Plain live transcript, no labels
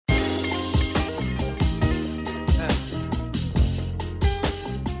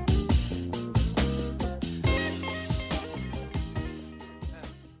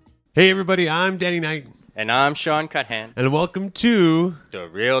Hey everybody, I'm Danny Knight. And I'm Sean Cuthan. And welcome to The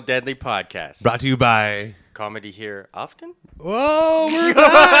Real Deadly Podcast. Brought to you by Comedy here often? Whoa, we're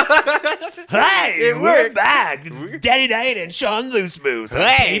back! Hi, It we're worked. back. It's Danny Knight and Sean Loose Moose.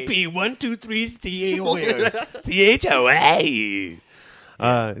 Hey. KP123CHOA.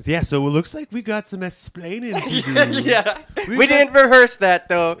 Yeah, so it looks like we got some explaining to do. Yeah. We didn't rehearse that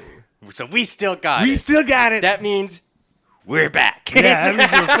though. So we still got We it. still got it. That means we're back. Yeah, that means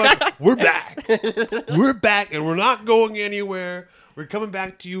we're back. We're back, and we're not going anywhere. We're coming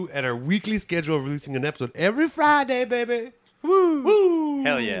back to you at our weekly schedule of releasing an episode every Friday, baby. Woo! Woo!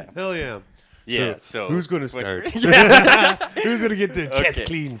 Hell yeah. Hell yeah. Yeah, so who's going to start? Yeah. Who's going to get their chest Okay.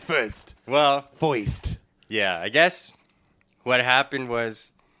 clean first? Well, Foist. yeah, I guess what happened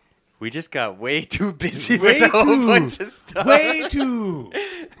was we just got way too busy Way with a whole too. bunch of stuff. Way too.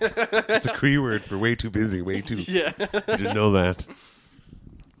 It's a Cree word for way too busy. Way too. Yeah. You didn't know that.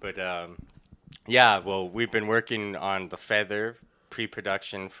 But yeah, well, we've been working on The Feather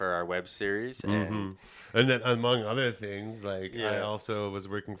pre-production for our web series, and And then, among other things, like I Yeah. also was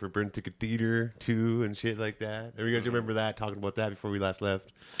working for Burn Ticket Theater too, and shit like that. And you guys remember that? Talking about that before we last left.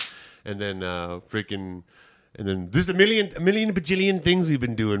 And then and then there's a million bajillion things we've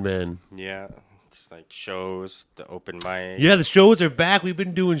been doing, man. yeah, just like shows, the open mic. Yeah, the shows are back. We've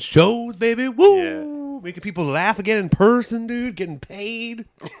been doing shows, baby. Woo! Making people laugh again in person, dude. Getting paid.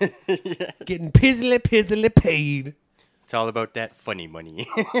 Getting pizzly paid. It's all about that funny money.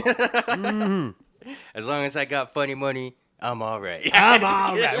 As long as I got funny money, I'm all right. I'm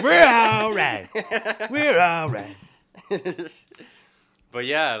all right. We're all right. We're all right. But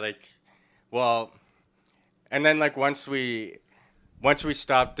yeah, like, well, and then like once we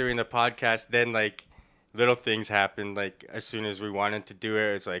stopped doing the podcast, then like little things happened. Like as soon as we wanted to do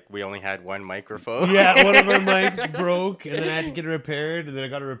it, it's like we only had one microphone. Yeah, one of our mics broke, and then I had to get it repaired, and then I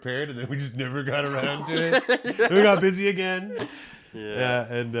got it repaired, and then we just never got around to it. We got busy again. Yeah,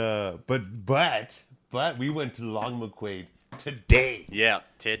 and but we went to Long McQuaid today. Yeah,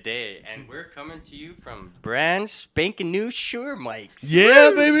 today. And we're coming to you from brand spanking new Shure mics.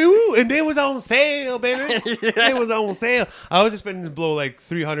 Yeah, baby, woo! And they was on sale, baby. It was on sale. I was expecting to blow like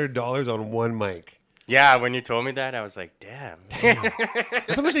 $300 on one mic. Yeah, when you told me that, I was like, damn.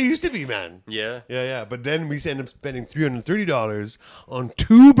 That's how much they used to be, man. Yeah. Yeah. But then we ended up spending $330 on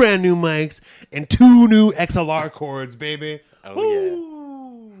two brand new mics and two new XLR cords, baby. Oh,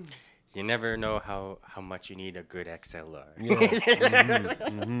 Woo! You never know how much you need a good XLR. Yeah.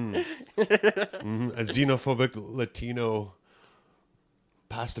 A xenophobic Latino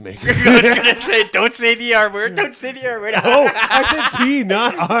pasta maker. I was going to say, don't say the R word. Don't say the R word. Oh, I said P,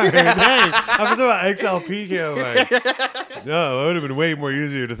 not R. Dang. I was about XLP here. Like, no, it would have been way more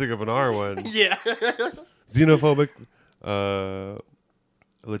easier to think of an R one. Yeah. Xenophobic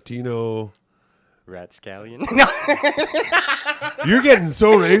Latino. Ratscallion. You're getting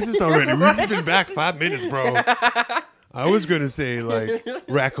so racist already. We've just been back 5 minutes, bro. I was going to say, like,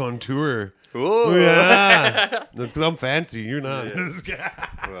 raconteur. Ooh. Yeah. That's because I'm fancy. You're not.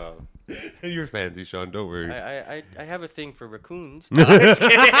 Well, You're fancy, Sean. Don't worry. I have a thing for raccoons.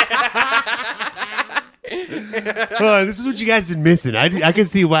 Oh, this is what you guys been missing. I can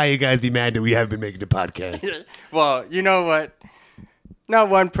see why you guys be mad that we haven't been making the podcast. Well, you know what? Not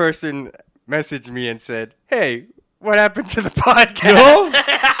one person messaged me and said, hey, what happened to the podcast?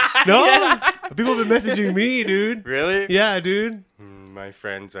 No? People have been messaging me, dude. Really? Yeah, dude. My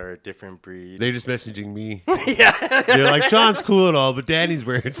friends are a different breed. They're just messaging me. Yeah. They're like, Sean's cool and all, but Danny's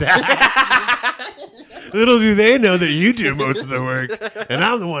where it's at. Little do they know that you do most of the work, and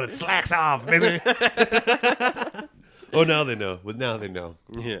I'm the one that slacks off, baby. Oh, now they know. Well, now they know.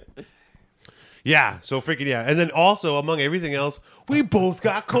 Yeah. Yeah, so freaking yeah. And then also, among everything else, we both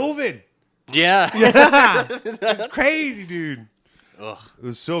got COVID. Yeah. Yeah. It's crazy, dude. Ugh. It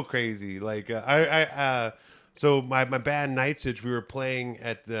was so crazy. Like, so my band Night Switch, we were playing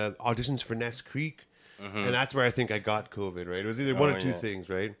at the auditions for Nest Creek, and that's where I think I got COVID, right? It was either one Oh, or two yeah. things,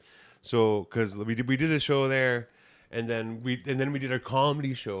 right? So, because we did a show there, and then we did our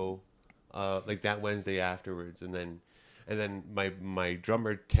comedy show, like that Wednesday afterwards, and then my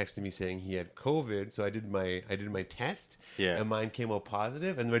drummer texted me saying he had COVID, so I did my test, Yeah. and mine came out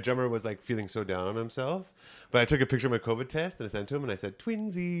positive, and my drummer was like feeling so down on himself, but I took a picture of my COVID test and I sent it to him, and I said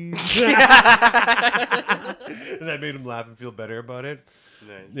twinsies, and that made him laugh and feel better about it.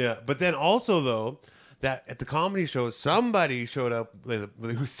 Nice. Yeah, but then also though, that at the comedy show, somebody showed up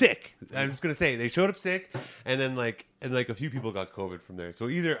who's sick. I'm just gonna say they showed up sick, and then like a few people got COVID from there. So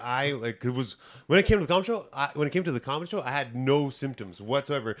either it was when it came to the comedy show. When it came to the comedy show, I had no symptoms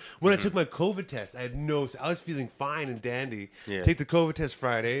whatsoever. When I took my COVID test, I had I was feeling fine and dandy. Yeah. Take the COVID test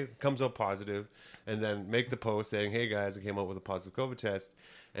Friday, comes out positive, and then make the post saying, "Hey guys, I came out with a positive COVID test."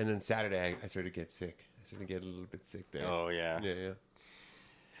 And then Saturday, I started to get sick. I started to get a little bit sick there. Oh yeah. Yeah.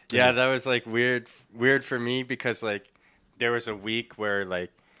 Yeah, that was like weird for me because like there was a week where like,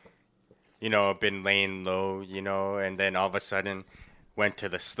 you know, I've been laying low, you know, and then all of a sudden went to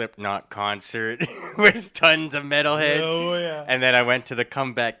the Slipknot concert with tons of metalheads. Oh yeah. And then I went to the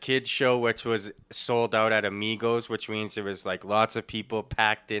Comeback Kids show, which was sold out at Amigos, which means there was like lots of people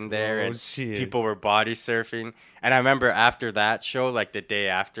packed in there, and shit. people were body surfing. And I remember after that show, like the day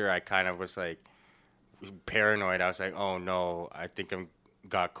after, I kind of was like paranoid. I was like, oh no, I think I'm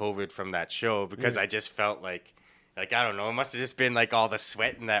got COVID from that show because I just felt like I don't know, it must have just been like all the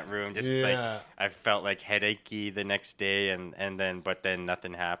sweat in that room, just like I felt like headachy the next day, and then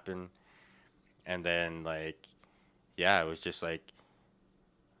nothing happened, and then like it was just like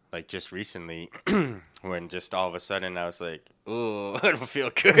just recently when just all of a sudden I was like, oh, I don't feel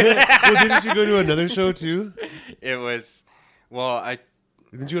good. Well, didn't you go to another show too? It was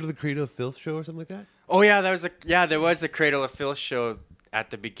Didn't you go to the Cradle of Filth show or something like that? Oh yeah, there was the Cradle of Filth show at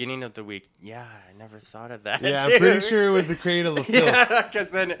the beginning of the week. Yeah, I never thought of that. Yeah, I'm pretty sure it was the Cradle of Filth. Yeah,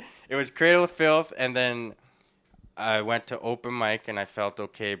 because then it was Cradle of Filth, and then I went to open mic and I felt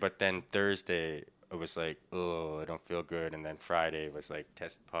okay, but then Thursday it was like, oh, I don't feel good, and then Friday was like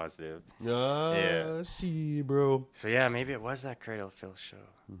test positive. See, bro. So yeah, maybe it was that Cradle of Filth show.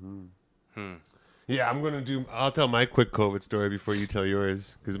 Yeah, I'll tell my quick COVID story before you tell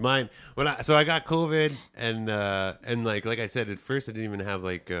yours, because mine I got COVID and like I said, at first I didn't even have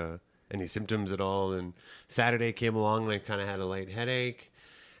like any symptoms at all, and Saturday came along and I kind of had a light headache,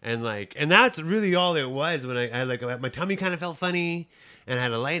 and that's really all it was. When I like my tummy kind of felt funny, and I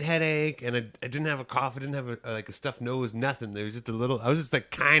had a light headache, and I didn't have a cough, I didn't have a stuffed nose, nothing. There was just I was just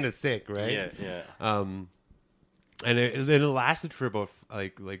like kind of sick, right? Yeah. And it lasted for about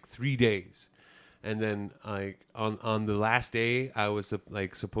like 3 days. And then on the last day, I was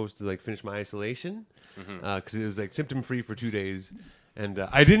like supposed to like finish my isolation because it was like symptom free for 2 days, and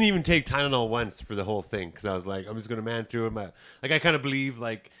I didn't even take Tylenol once for the whole thing because I was like, I'm just gonna man through it. I kind of believe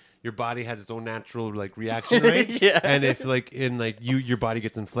like your body has its own natural like reaction, right? Yeah. And if your body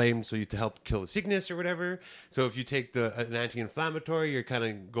gets inflamed, so to help kill the sickness or whatever. So if you take an anti-inflammatory, you're kind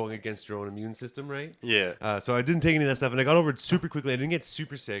of going against your own immune system, right? Yeah. So I didn't take any of that stuff, and I got over it super quickly. I didn't get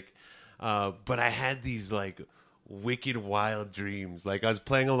super sick. But I had these like wicked wild dreams. Like I was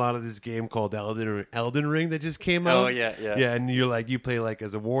playing a lot of this game called Elden Ring that just came out. Oh yeah. Yeah, and you play like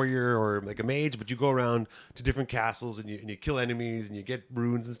as a warrior or like a mage, but you go around to different castles and you kill enemies and you get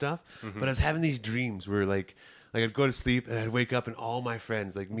runes and stuff. But I was having these dreams where like I'd go to sleep and I'd wake up and all my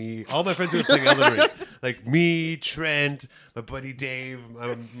friends who were playing Elden Ring, like me, Trent, my buddy Dave,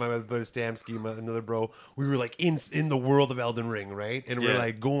 my buddy Stamsky, another bro, we were like in the world of Elden Ring, right? And we're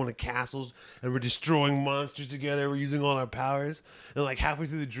like going to castles and we're destroying monsters together. We're using all our powers, and like halfway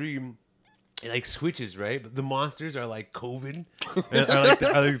through the dream, it like switches, right? But the monsters are like COVID, are like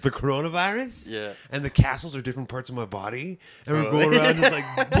the coronavirus. Yeah. And the castles are different parts of my body, and we're going around just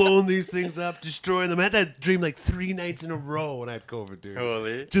like blowing these things up, destroying them. I had that dream like 3 nights in a row when I had COVID, dude.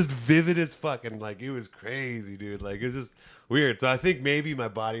 Holy. Just vivid as fuck, and like it was crazy, dude. Like it was just weird. So I think maybe my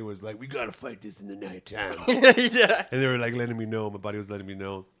body was like, we gotta fight this in the nighttime. Yeah. And they were like letting me know. My body was letting me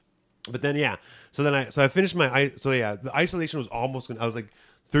know. But then I finished the isolation was almost. I was like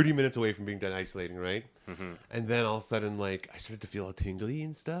 30 minutes away from being done isolating, right? And then all of a sudden, like, I started to feel all tingly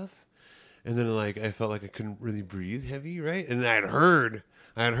and stuff. And then, like, I felt like I couldn't really breathe heavy, right? And I had heard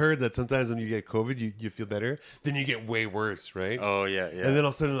that sometimes when you get COVID, you feel better. Then you get way worse, right? Oh, yeah. And then all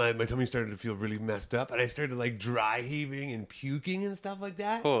of a sudden, my tummy started to feel really messed up. And I started, like, dry heaving and puking and stuff like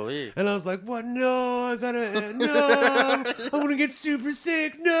that. Holy. And I was like, what? No, no. I'm going to get super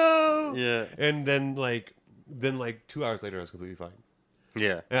sick. No. Yeah. And then, like 2 hours later, I was completely fine.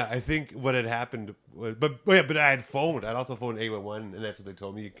 Yeah. Yeah, I think what had happened was, but I had phoned. I'd also phoned 811, and that's what they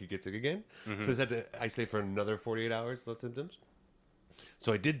told me, you could get sick again. So I just had to isolate for another 48 hours without symptoms.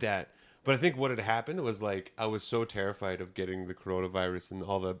 So I did that. But I think what had happened was like I was so terrified of getting the coronavirus and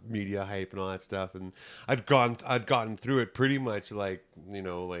all the media hype and all that stuff, and I'd gotten through it pretty much like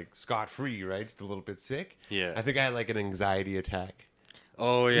scot free, right? Just a little bit sick. Yeah. I think I had like an anxiety attack.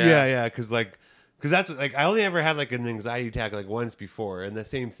 Oh yeah. Yeah, because that's like I only ever had like an anxiety attack like once before, and the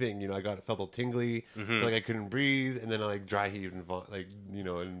same thing. I felt all tingly, felt like I couldn't breathe, and then I like dry heaved and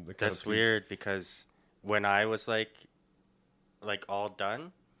and That's weird because when I was like all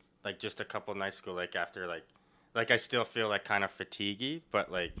done, like just a couple nights ago, like after like I still feel like kind of fatiguey,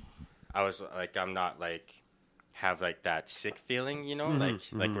 but like I was like I'm not like have like that sick feeling, you know,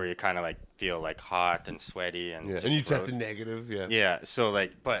 like where you kind of like feel like hot and sweaty and just and you gross. tested negative. Yeah. Yeah, so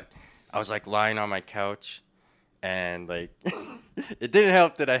like, but I was like lying on my couch, and like it didn't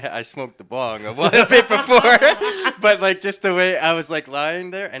help that I smoked the bong a bit before, but like just the way I was like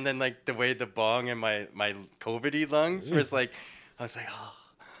lying there, and then like the way the bong in my COVID-y lungs was like, I was like, oh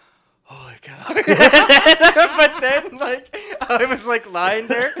my god. But then like I was like lying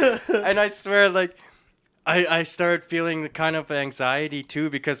there, and I swear like I started feeling the kind of anxiety too,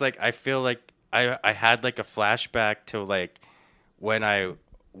 because like I feel like I had like a flashback to like when I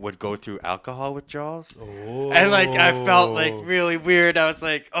would go through alcohol withdrawals. Oh. And like I felt like really weird. I was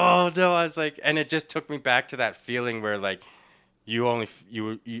like, oh no, I was like, and it just took me back to that feeling where like you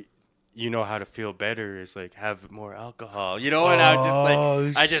know how to feel better is like have more alcohol, you know. And I was just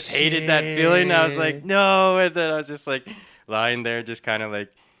like, I just hated that feeling. I was like, no. And then I was just like lying there, just kind of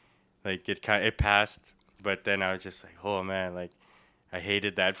like it passed. But then I was just like, oh man, like I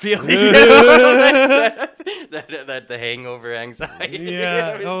hated that feeling, you know? that the hangover anxiety.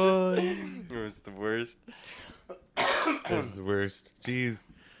 Yeah. It was the worst. That's the worst. Jeez.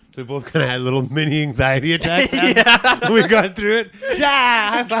 So we both kind of had little mini anxiety attacks. Yeah. We got through it. Yeah,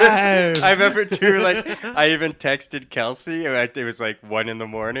 high five. I remember too, like I even texted Kelsey. It was like 1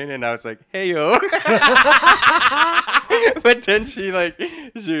 a.m, and I was like, "Hey yo," but then she like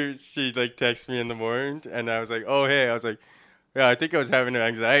texted me in the morning, and I was like, "Oh hey," I was like, "Yeah, I think I was having an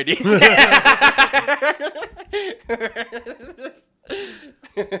anxiety."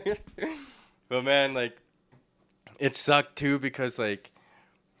 But man, like it sucked too because like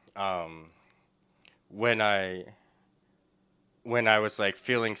when I was like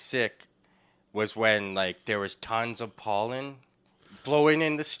feeling sick was when like there was tons of pollen blowing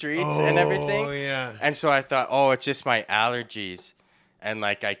in the streets and everything. Oh yeah. And so I thought, oh, it's just my allergies. And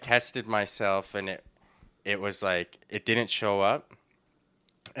like I tested myself, and it was like it didn't show up.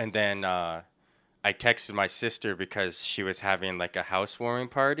 And then I texted my sister because she was having like a housewarming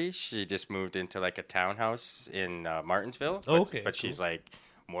party. She just moved into like a townhouse in Martinsville. Okay, but she's like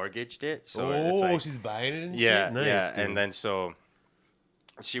mortgaged it. So Oh, it's like, she's buying it and yeah, shit? Nice, yeah. dude. And then so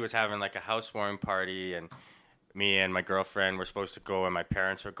she was having like a housewarming party, and me and my girlfriend were supposed to go, and my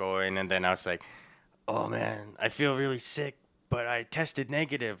parents were going. And then I was like, oh man, I feel really sick, but I tested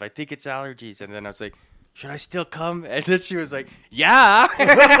negative. I think it's allergies. And then I was like, should I still come? And then she was like, yeah.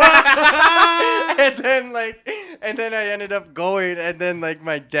 and then I ended up going, and then like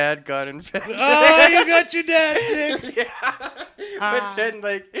my dad got infected. Oh, you got your dad sick. Yeah. But then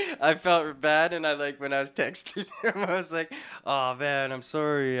like I felt bad, and I like when I was texting him, I was like, oh man, I'm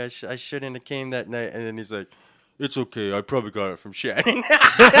sorry. I shouldn't have came that night. And then he's like, it's okay. I probably got it from Shannon. Even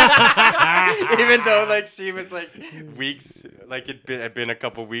though like she was like weeks, like it had been a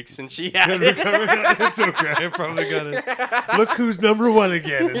couple weeks since she had it. It's okay. I probably got it. Look who's number one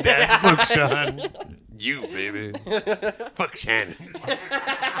again in Dad's book, Sean. You, baby. Fuck Shannon.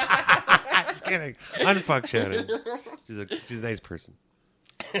 Just kidding. Unfuck Shannon. She's a nice person.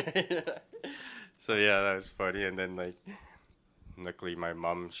 So yeah, that was funny. And then like, luckily my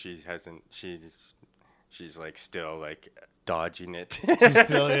mom, she's like still like dodging it. She's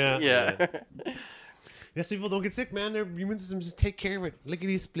still, yeah. Yeah. Yes, people don't get sick, man. Their immune systems just take care of it.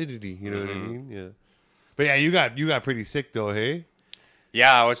 Lickety splittity. You know what I mean? Yeah. But yeah, you got pretty sick though, hey?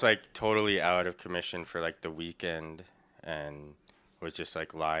 Yeah, I was like totally out of commission for like the weekend, and was just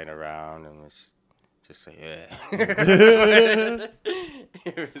like lying around and was just like, yeah.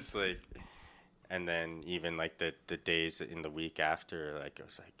 It was like, and then even like the days in the week after, like I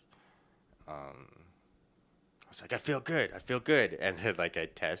was like, I feel good, and then like I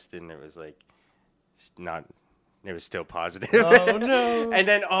tested, and it was like it was still positive. Oh no. And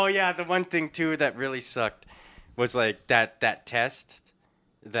then the one thing too that really sucked was like that test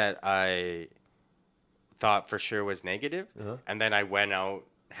that I thought for sure was negative, and then I went out,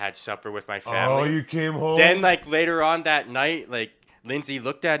 had supper with my family. Oh, you came home? Then like later on that night, like Lindsay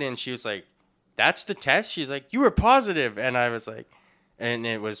looked at it and she was like, "That's the test?" She's like, "You were positive," and I was like, and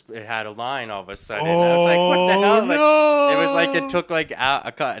it had a line all of a sudden. I was like, "What the hell?" Like, no. it was like it took like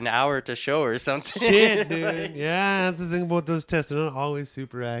an hour to show or something. Shit, dude. Like, yeah, that's the thing about those tests. They're not always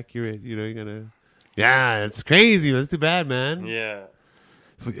super accurate. You know, you gotta. Yeah, it's crazy. That's too bad, man. yeah.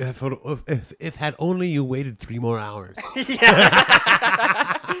 If had only you waited 3 more hours.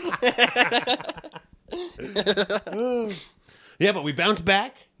 Yeah, but we bounced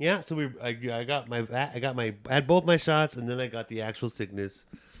back. Yeah, so I had both my shots, and then I got the actual sickness.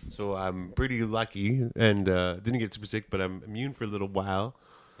 So I'm pretty lucky and didn't get super sick, but I'm immune for a little while.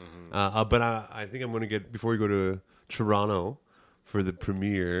 But I think I'm going to get, before we go to Toronto for the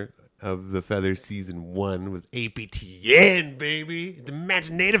premiere of The Feather Season 1 with APTN, baby. The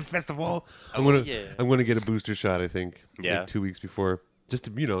Imaginative Festival. I'm gonna get a booster shot, I think. Yeah. Like 2 weeks before. Just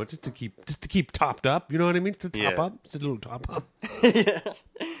to keep topped up. You know what I mean? Just to top up. Just a little top up.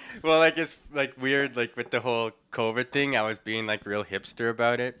 Well, like it's like weird, like with the whole COVID thing. I was being like real hipster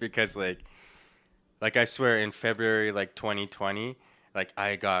about it because like I swear in February like 2020, like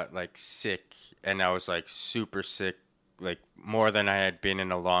I got like sick and I was like super sick, like more than I had been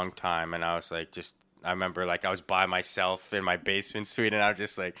in a long time. And I was like, I remember like I was by myself in my basement suite and I was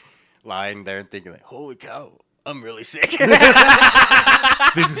just like lying there and thinking like, holy cow, I'm really sick.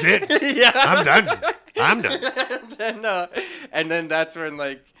 This is it. Yeah. I'm done. And then that's when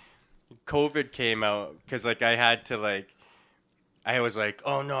like COVID came out because like I was like,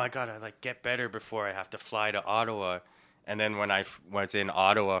 oh no, I gotta like get better before I have to fly to Ottawa. And then when I was in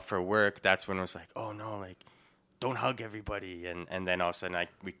Ottawa for work, that's when it was like, oh no, like don't hug everybody. And then all of a sudden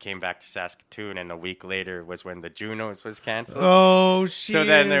we came back to Saskatoon, and a week later was when the Junos was canceled. Oh shit. So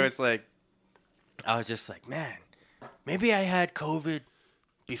then there was like, I was just like, man, maybe I had COVID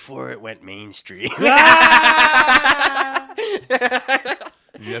before it went mainstream.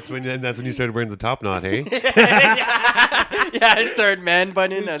 That's when you started wearing the top knot, hey? Yeah, I started man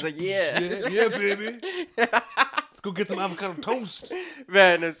bunning. I was like, yeah, baby. Let's go get some avocado toast.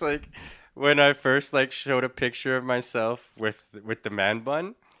 Man, it's like when I first like showed a picture of myself with the man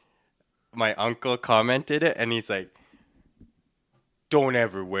bun, my uncle commented it, and he's like, don't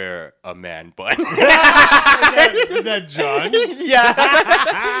ever wear a man bun. Is that John?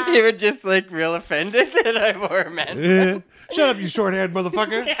 Yeah. He was just like real offended that I wore a man bun. Shut up, you short-haired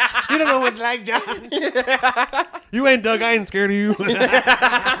motherfucker. You don't know what it's like, John. You ain't Doug. I ain't scared of you.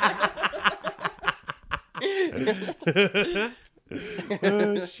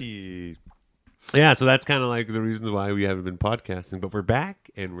 Oh, shit. Yeah, so that's kind of like the reasons why we haven't been podcasting, but we're back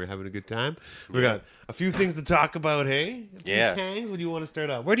and we're having a good time. We got a few things to talk about, hey? Yeah. Tangs, where do you want to start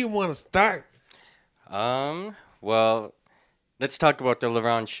off? Where do you want to start? Well, let's talk about the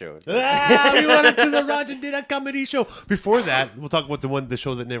LaRon show. We want to do the Roger did a comedy show. Before that, we'll talk about the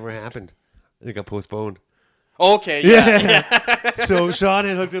show that never happened. I think got postponed. Okay, yeah. So Sean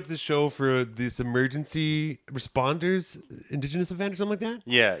had hooked up the show for this emergency responders Indigenous event or something like that.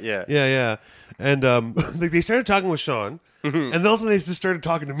 Yeah. And like they started talking with Sean, and then also they just started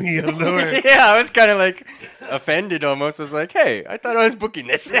talking to me out of nowhere. Yeah, I was kind of like offended almost. I was like, hey, I thought I was booking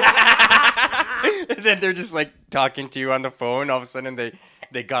this. And then they're just like talking to you on the phone. All of a sudden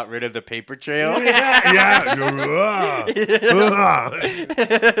they got rid of the paper trail. Yeah.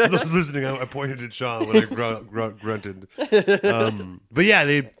 Those listening, I pointed at Sean when I grunted. But yeah,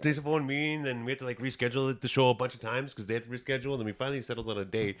 they phoned me, and then we had to like reschedule the show a bunch of times because they had to reschedule, and then we finally settled on a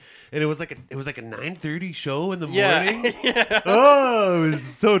date. And it was like a 9:30 show in the morning. Yeah. Oh, it was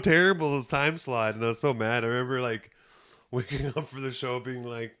so terrible, this time slot, and I was so mad. I remember like waking up for the show being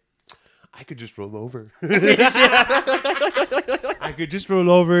like, I could just roll over. I could just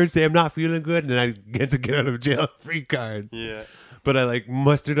roll over and say I'm not feeling good, and then I get to get out of jail free card. Yeah. But I like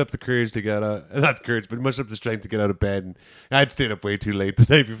mustered up the courage to get out, not courage, but mustered up the strength to get out of bed. And I'd stayed up way too late the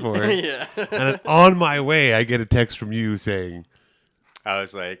night before. Yeah. And on my way, I get a text from you saying, I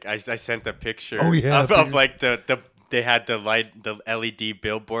was like, I sent a picture of like they had the LED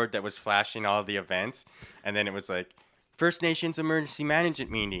billboard that was flashing all the events, and then it was like, First Nations Emergency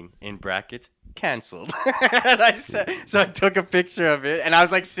Management Meeting, in brackets, canceled. And I took a picture of it, and I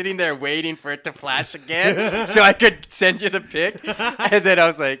was like sitting there waiting for it to flash again so I could send you the pic. And then I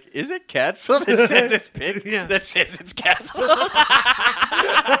was like, is it canceled? And sent this pic that says it's canceled.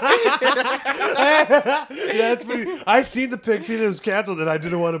 Yeah, it's funny. I seen the pic, seen it was canceled, and I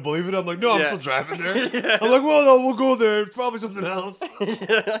didn't want to believe it. I'm like, no, I'm still driving there. Yeah. I'm like, well, no, we'll go there. It's probably something else.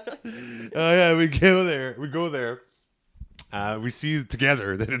 Yeah, we go there. We see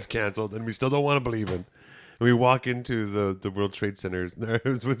together that it's canceled, and we still don't want to believe it. And we walk into the World Trade Centers.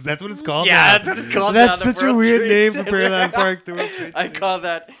 That's what it's called. Yeah, now. that's what it's called. That's now, such a weird name for Pearland Park. The World Trade Center. I call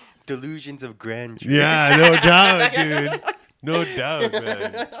that delusions of grandeur. Yeah, no doubt, dude. No doubt,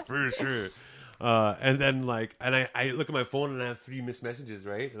 man. For sure. And then I look at my phone and I have 3 missed messages,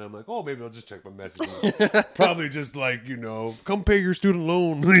 right? And I'm like, oh, maybe I'll just check my messages. Probably just like, come pay your student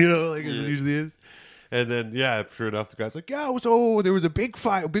loan, like as it usually is. And then, yeah, sure enough, the guy's like, yeah, so there was a big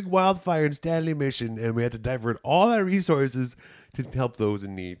wildfire in Stanley Mission, and we had to divert all our resources to help those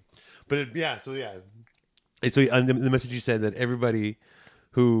in need. But, And so on the message he said that everybody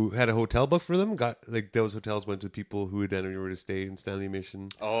who had a hotel booked for them. Got like those hotels went to people who had anywhere to stay in Stanley Mission.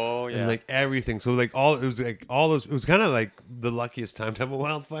 Oh yeah. And like everything. So like all it was like all those. It was kind of like the luckiest time to have a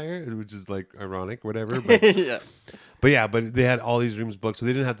wildfire, which is like ironic, whatever. But, Yeah. but they had all these rooms booked, so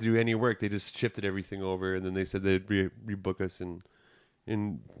they didn't have to do any work. They just shifted everything over, and then they said they'd rebook us in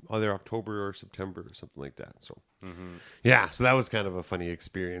either October or September or something like that. So yeah, so that was kind of a funny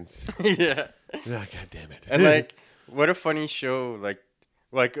experience. Yeah. Ah, God damn it! And like, what a funny show!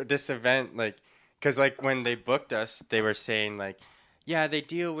 Like this event, like, cause like when they booked us, they were saying like, yeah, they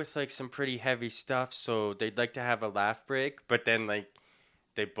deal with like some pretty heavy stuff, so they'd like to have a laugh break. But then like,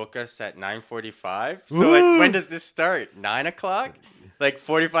 they book us at 9:45. So like, when does this start? 9 o'clock? Like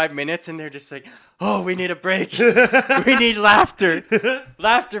 45 minutes, and they're just like, oh, we need a break. We need laughter.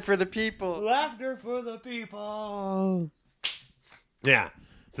 Laughter for the people. Laughter for the people. Yeah.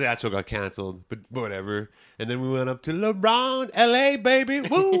 So that show got canceled, but whatever. And then we went up to LeBron, LA, baby.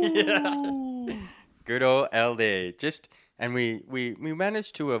 Woo! Yeah. Good old LA. And we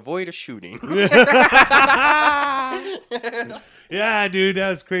managed to avoid a shooting. Yeah, dude, that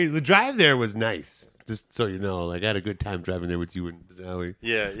was crazy. The drive there was nice. Just so you know, like I had a good time driving there with you and Bazawi.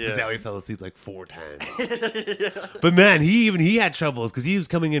 Yeah. Bazawi fell asleep like 4 times. But man, he had troubles because he was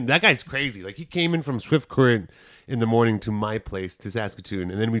coming in. That guy's crazy. Like he came in from Swift Current in the morning to my place to Saskatoon,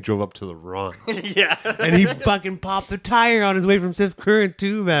 and then we drove up to LaRon. Yeah. And he fucking popped the tire on his way from Swift Current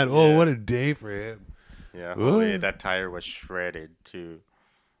too, man. Oh, Yeah. what a day for him. Yeah, Ooh. holy, that tire was shredded too.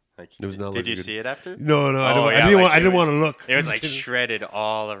 Like, It was not did looking you good. see it after? No, Oh, I yeah, didn't like, want. I didn't want to look. It was Just like kidding. shredded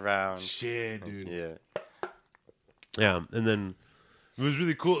all around. Shit, dude. Yeah. Yeah, and then it was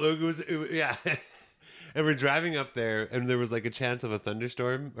really cool. Yeah. And we're driving up there, and there was like a chance of a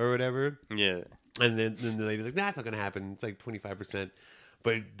thunderstorm or whatever. Yeah. And then the lady's like, "Nah, it's not gonna happen. It's like 25%."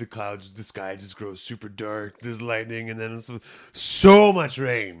 But the sky just grows super dark. There's lightning, and then it's so much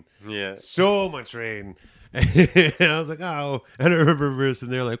rain. Yeah. So much rain. And I was like, oh. And I remember we were sitting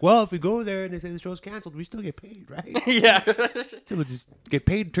there like, well, if we go there and they say the show's canceled, we still get paid, right? Yeah. So we'll just get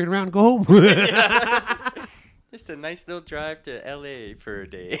paid, turn around, and go home. Just a nice little drive to LA for a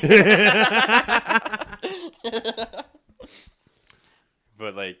day.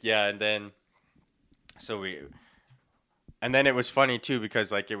 But like, yeah, and then it was funny too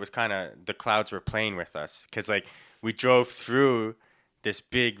because like it was kind of the clouds were playing with us because like we drove through this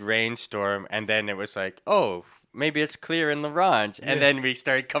big rainstorm and then it was like, oh, maybe it's clear in LaRange, and then we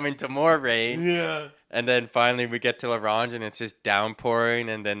started coming to more rain. Yeah. And then finally we get to LaRange and it's just downpouring,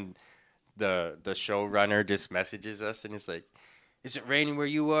 and then the showrunner just messages us and it's like, is it raining where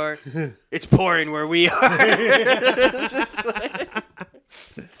you are? It's pouring where we are. It's just like...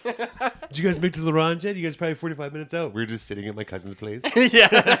 Did you guys make it to LaRange yet? You guys probably 45 minutes out. We were just sitting at my cousin's place. Yeah.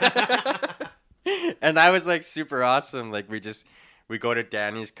 And that was like super awesome. Like we go to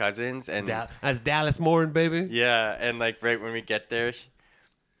Danny's cousins and That's Dallas Morin, baby. yeah, and like right when we get there,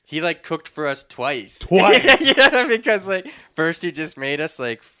 he like cooked for us twice. Yeah, because like first he just made us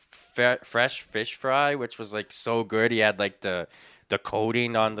like fresh fish fry, which was like so good. He had like the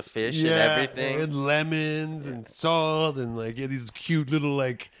coating on the fish and everything, and lemons and salt and like these cute little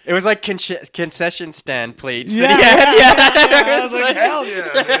like. It was like concession stand plates. Yeah, that he had. I was like, hell yeah,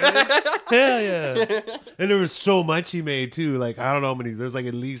 man. Hell yeah. And there was so much he made too. Like I don't know how many. There's like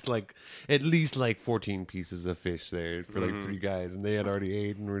at least like 14 pieces of fish there for like 3 guys, and they had already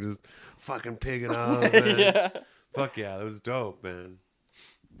ate, and we're just fucking pigging off. Man. Yeah. Fuck yeah, that was dope, man.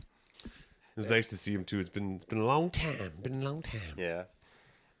 It was nice to see him too. It's been a long time. Yeah.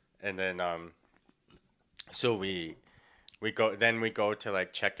 And then so we go to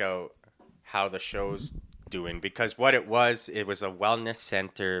like check out how the show's doing, because what it was a wellness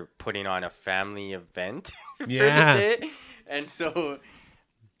center putting on a family event for the day. And so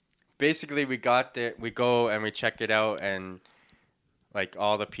basically we got there, we go and we check it out, and like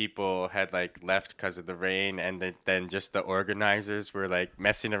all the people had like left because of the rain, and then just the organizers were like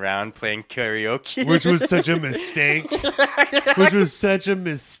messing around playing karaoke, Which was such a mistake.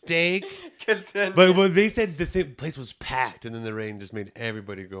 Then, But they said the place was packed, and then the rain just made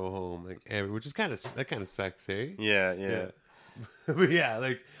everybody go home. Which is kind of sucks, eh? yeah. But yeah,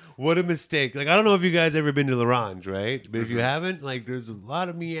 like what a mistake. Like I don't know if you guys ever been to LaRange, right? But if you haven't, like there's a lot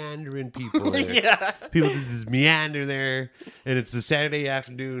of meandering people there. Yeah. People just meander there, and it's a Saturday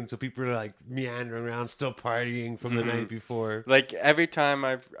afternoon, so people are like meandering around, still partying from the night before. Like every time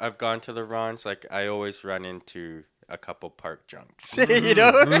I've gone to LaRange, like I always run into a couple park junks, you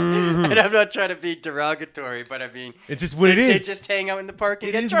know. And I'm not trying to be derogatory, but I mean, It's just what it they is. just hang out in the park and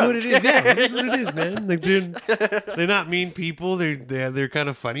It get is drunk. what it is. Yeah, it is what it is, man. Like they're not mean people. They're kind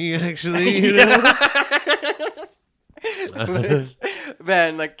of funny, actually. You know? But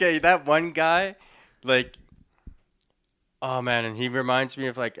man, like, okay, that one guy, like, oh man, and he reminds me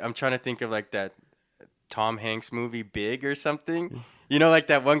of like, I'm trying to think of like that Tom Hanks movie Big or something. You know, like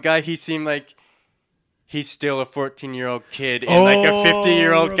that one guy, he seemed like he's still a 14-year-old kid in like a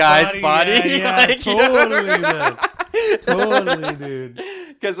 50-year-old guy's body. Yeah, like, totally, man. Totally, dude.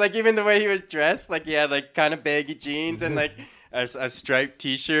 Because like even the way he was dressed, like he had like kind of baggy jeans and like a striped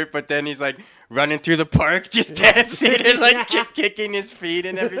T-shirt, but then he's like running through the park, just dancing and like kicking his feet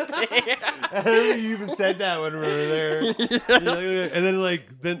and everything. I remember you even said that when we were there. And then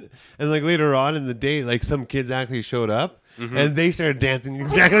later on in the day, like some kids actually showed up. Mm-hmm. And they started dancing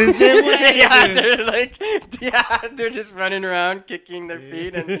exactly the same way. They're just running around kicking their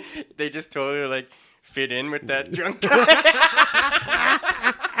feet, and they just totally like fit in with that drunk guy.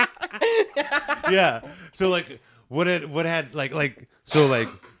 Yeah. So like,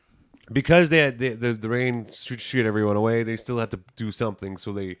 because they had the rain shoot everyone away, they still had to do something.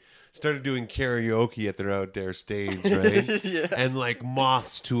 So they started doing karaoke at their out there stage, right? Yeah. And like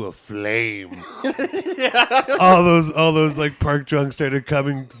moths to a flame. Yeah. All those like park drunks started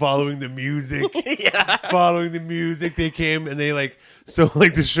coming, following the music. Yeah. Following the music, they came and they like, so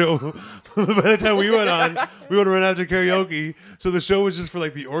like the show, by the time we went on, we would run after karaoke. So the show was just for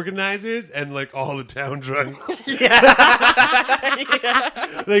like the organizers and like all the town drunks. Yeah.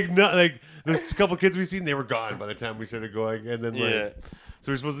 Yeah. Like there's a couple kids we seen, they were gone by the time we started going, and then like,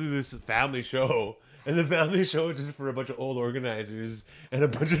 so we're supposed to do this family show. And the family show is just for a bunch of old organizers and a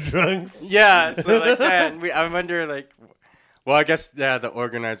bunch of drunks. Yeah, so like, man, I wonder, like, well, I guess, yeah, the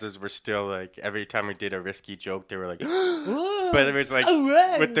organizers were still, like, every time we did a risky joke, they were like, but it was like,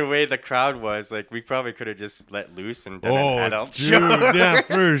 with the way the crowd was, like, we probably could have just let loose and done an adult show. Yeah,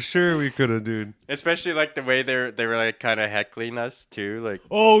 for sure we could have, dude. Especially, like, the way they were, like, kind of heckling us, too, like.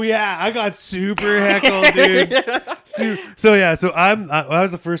 Oh, yeah, I got super heckled, dude. So I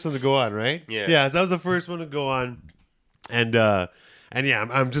was the first one to go on, right? Yeah. Yeah, so I was the first one to go on. And yeah,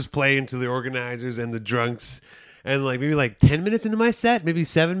 I'm just playing to the organizers and the drunks. And like maybe like 10 minutes into my set, maybe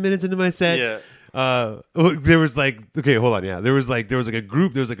 7 minutes into my set, there was like, okay, hold on, yeah, there was like a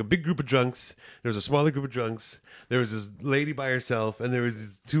group, there was like a big group of drunks, there was a smaller group of drunks, there was this lady by herself, and there was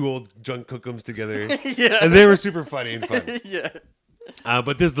these two old drunk cookums together, and they were super funny and fun. Yeah.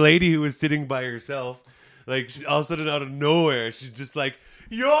 But this lady who was sitting by herself, like all of a sudden out of nowhere, she's just like,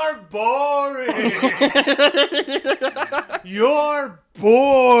 "You're boring. You're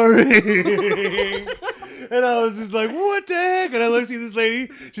boring." And I was just like, "What the heck?" And I look, see this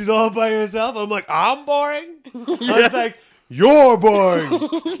lady, she's all by herself. I'm like, "I'm boring?" Yeah. I was like, "You're boring.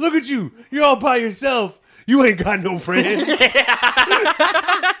 Look at you. You're all by yourself. You ain't got no friends."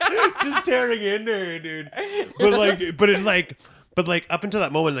 Just staring into her, dude. But up until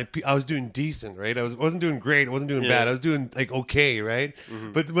that moment, like I was doing decent, right? I wasn't doing great. I wasn't doing bad. I was doing like okay, right?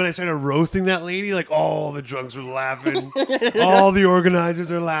 Mm-hmm. But when I started roasting that lady, like all the drunks were laughing, all the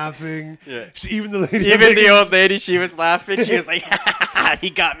organizers are laughing. Yeah. Even the old lady, she was laughing. She was like, "He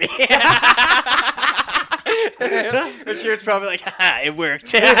got me." But she was probably like, "It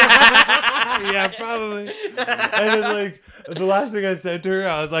worked." Yeah, probably. And then like the last thing I said to her,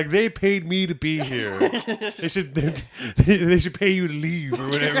 I was like, "They paid me to be here. They should pay you to leave or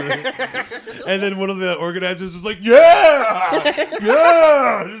whatever." And then one of the organizers was like, "Yeah,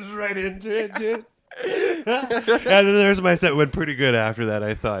 just right into it, dude." And then the rest of my set went pretty good after that.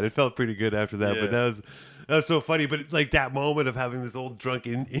 I thought it felt pretty good after that, but that was so funny. But like that moment of having this old drunk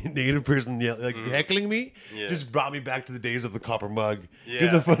native person heckling me just brought me back to the days of the copper mug.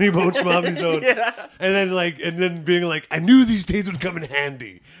 Did the funny bone schmobby zone. And then being like, I knew these days would come in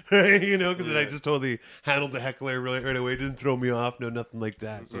handy. You know, because then I just totally handled the heckler right away. Didn't throw me off, no nothing like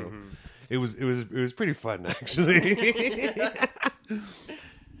that. So it was pretty fun actually.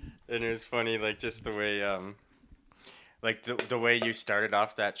 And it was funny, like just the way like the way you started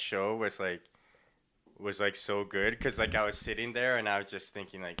off that show was like so good, because like I was sitting there and I was just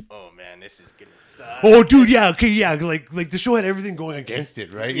thinking like, oh man, this is gonna suck. Oh dude, yeah, okay, yeah, like the show had everything going against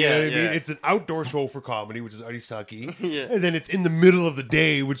it, right? You know what I mean? It's an outdoor show for comedy, which is already sucky. And then it's in the middle of the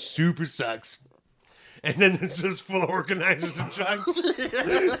day, which super sucks. And then it's just full of organizers and drunks.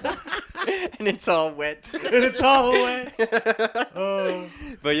 And it's all wet. Oh.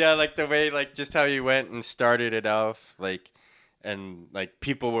 But yeah, like the way, like just how you went and started it off, like, and like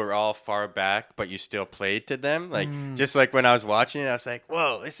people were all far back, but you still played to them. Like, just like when I was watching it, I was like,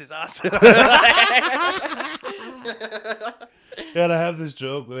 whoa, this is awesome. Yeah, and I have this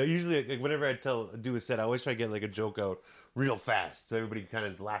joke. Usually, like, whenever I do a set, I always try to get like a joke out real fast, so everybody kind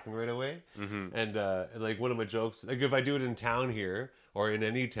of is laughing right away. And like one of my jokes, like if I do it in town here, or in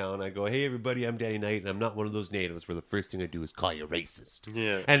any town, I go, hey, everybody, I'm Danny Knight, and I'm not one of those natives where the first thing I do is call you racist.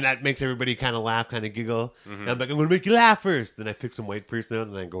 Yeah. And that makes everybody kind of laugh, kind of giggle. And I'm like, I'm going to make you laugh first. Then I pick some white person out,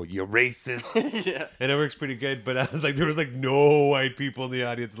 and I go, you're racist. Yeah. And it works pretty good. But I was like, there was like no white people in the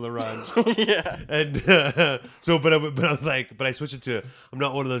audience, LaRange. Yeah. And but I was like, but I switched it to, I'm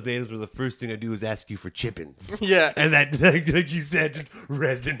not one of those natives where the first thing I do is ask you for chippins. Yeah. And that, like you said, just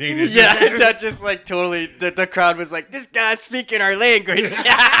resonated. Yeah, that just like totally, the crowd was like, this guy's speaking our language.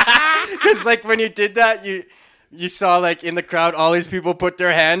 Because like when you did that, you saw like in the crowd, all these people put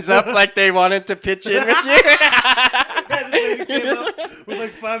their hands up like they wanted to pitch in with you. And this lady came up with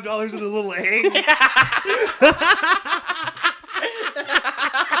like $5 and a little egg.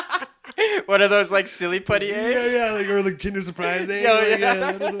 One of those like silly putty eggs. Yeah, like, or like Kinder Surprise egg. Oh, Like, yeah.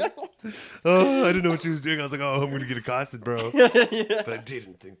 I don't know. Oh, I didn't know what she was doing. I was like, oh, I'm going to get accosted, bro. But I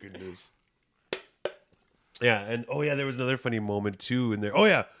didn't, thank goodness. Yeah, and oh yeah, there was another funny moment too in there. Oh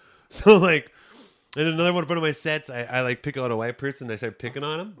yeah, so like, in another one of my sets, I like pick out a white person. And I start picking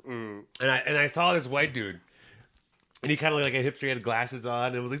on him, and I saw this white dude, and he kind of looked like a hipster. He had glasses on,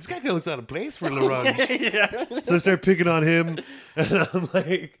 and I was like, this guy kind of looks out of place for LaRange. Yeah. So I start picking on him, and I'm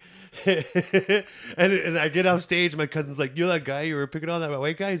like, and I get off stage. My cousin's like, "You're that guy you were picking on, that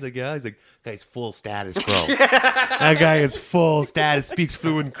white guy?" He's like, "Yeah." He's like, "Guy's full status, bro. That guy is full status. Speaks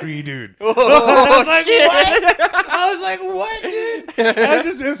fluent Cree, dude." Oh, I was like, shit. "What?" I was like, "What, dude?"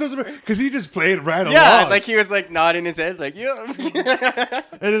 It was so surprised because he just played right Yeah, along. like he was like nodding his head, like, yeah.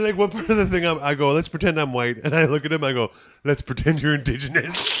 And then like one part of the thing, I go, "Let's pretend I'm white," and I look at him, I go, "Let's pretend you're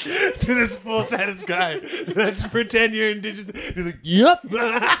indigenous." To this full status guy, let's pretend you're indigenous. He's like, "Yep."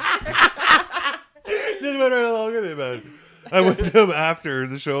 Just went right along with it, man. I went to him after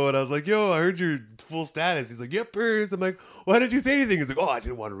the show and I was like, "Yo, I heard you're full status." He's like, "Yep, I'm like, "Why did you say anything?" He's like, "Oh, I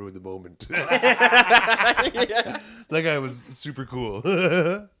didn't want to ruin the moment." Yeah. That guy was super cool.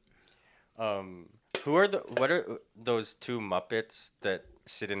 What are those two Muppets that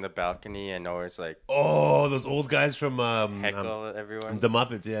sit in the balcony and always like Oh, those old guys from heckle everyone? the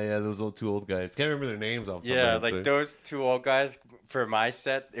Muppets. Yeah, those two old guys. Can't remember their names off the top of Yeah, my head, like so- those two old guys. For my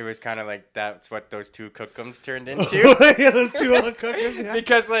set, it was kind of like that's what those two cookums turned into. Yeah, those two old cookers. Yeah.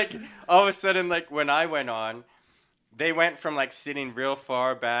 Because like all of a sudden, like when I went on, they went from like sitting real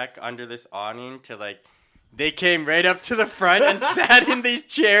far back under this awning to like they came right up to the front and sat in these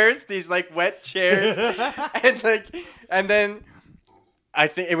chairs, these like wet chairs, and then I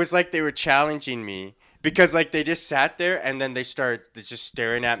think it was like they were challenging me. Because like they just sat there and then they started just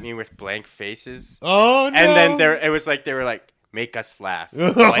staring at me with blank faces. Oh no! And then it was like they were like, "Make us laugh,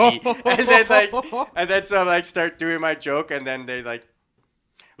 buddy." and then so I like start doing my joke, and then they like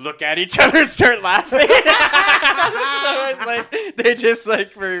look at each other and start laughing. So it's like they just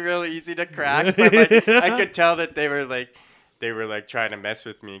like were really easy to crack, but like I could tell that they were like trying to mess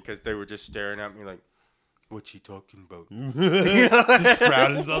with me because they were just staring at me like, "What's he talking about?" Just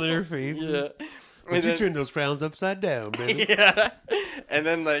frowns on their faces. Yeah. But you turn those frowns upside down, man. Yeah. And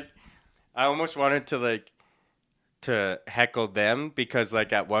then like I almost wanted to heckle them because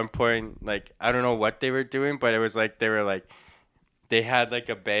like at one point, like I don't know what they were doing, but it was like they had like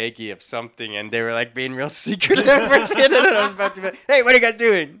a baggie of something and they were like being real secretive with it, and I was about to be like, "Hey, what are you guys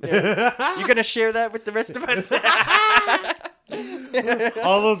doing? Yeah. You gonna share that with the rest of us?"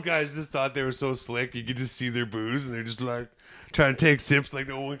 All those guys just thought they were so slick. You could just see their booze, and they're just like trying to take sips like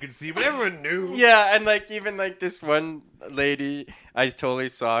no one could see, but everyone knew. Yeah, and like even like this one lady, I totally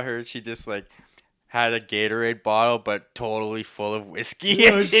saw her. She just like had a Gatorade bottle, but totally full of whiskey,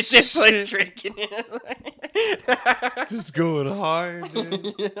 Oh, and she's just like shit. drinking it. Just going hard,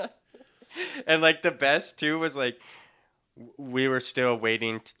 dude. Yeah. And like the best too was like we were still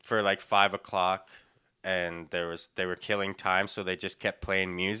waiting for like 5 o'clock, and they were killing time, so they just kept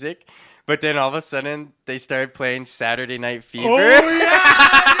playing music. But then all of a sudden they started playing Saturday Night Fever. Oh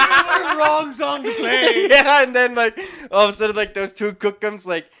yeah, what a wrong song to play. Yeah, and then like all of a sudden like those two cookums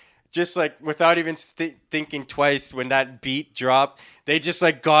like just like without even thinking twice, when that beat dropped, they just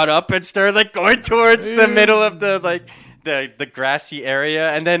like got up and started like going towards the middle of the like the grassy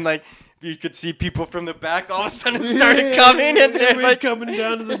area, and then like you could see people from the back all of a sudden started coming, and they're everybody's like coming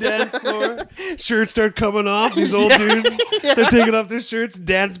down to the dance floor. Shirts start coming off. These old dudes start taking off their shirts,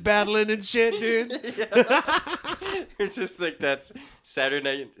 dance battling and shit, dude. it's just like that's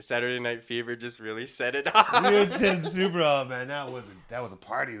Saturday Night Fever just really set it off. Dude, it said super off, man. That was a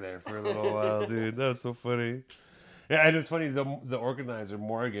party there for a little while, dude. That was so funny. Yeah, and it's funny, the organizer,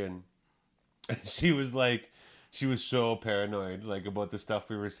 Morgan, she was so paranoid, like, about the stuff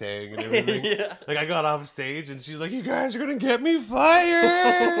we were saying and everything. Yeah. Like, I got off stage and she's like, "You guys are gonna get me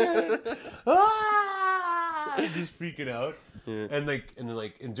fired." Ah! just freaking out. Yeah.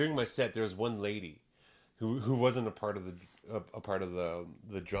 And during my set, there was one lady who wasn't a part of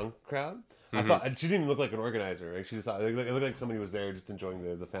the drunk crowd. I thought she didn't even look like an organizer. Right? She just thought it looked like somebody was there just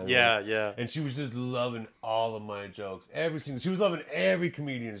enjoying the family. Yeah. And she was just loving all of my jokes, she was loving every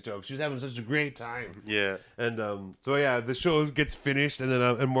comedian's jokes. She was having such a great time. Yeah. And so yeah, the show gets finished, and then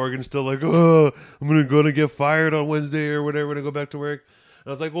and Morgan's still like, oh, I'm gonna get fired on Wednesday or whatever when I go back to work. And I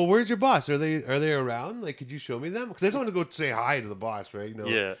was like, well, where's your boss? Are they around? Like, could you show me them? Because I just want to go say hi to the boss, right? You know,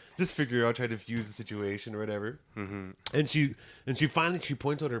 yeah. Just figure out, try to diffuse the situation or whatever. Mm-hmm. And she finally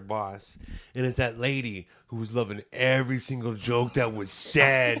points out her boss, and it's that lady who was loving every single joke that was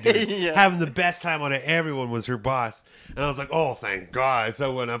said, yeah. having the best time out of everyone was her boss. And I was like, oh, thank God.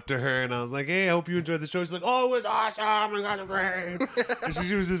 So I went up to her and I was like, hey, I hope you enjoyed the show. She's like, oh, it was awesome. I got it great. And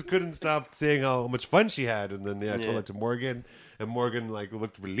she was just couldn't stop saying how much fun she had. And then I told that to Morgan. And Morgan like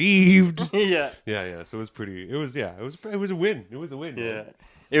looked relieved. Yeah. Yeah. So it was it was a win. It was a win. Yeah. Man.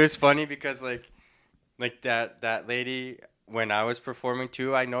 It was funny because like that lady, when I was performing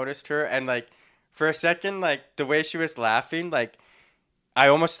too, I noticed her, and like for a second, like the way she was laughing, like I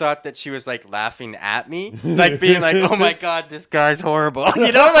almost thought that she was like laughing at me, like being like, "Oh my God, this guy's horrible,"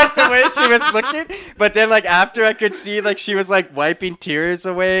 you know, like the way she was looking. But then like after I could see like she was like wiping tears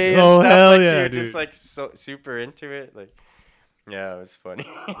away and stuff. Hell like yeah, she was dude. just like so super into it, like. Yeah, it was funny.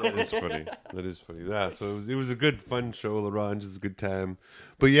 That is funny. Yeah, so it was a good, fun show. L'Orange is a good time.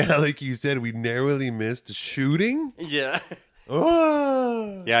 But yeah, like you said, we narrowly missed a shooting. Yeah.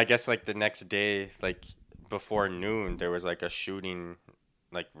 Oh. Yeah, I guess like the next day, like before noon, there was like a shooting,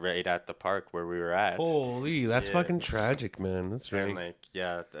 like right at the park where we were at. Holy, that's fucking tragic, man. That's right. And like,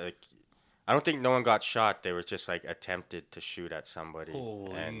 yeah, like I don't think no one got shot. They was just like attempted to shoot at somebody.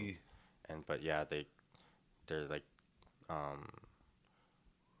 Holy. But yeah, they're like.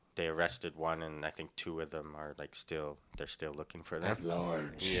 They arrested one, and I think two of them are like they're still looking for them. At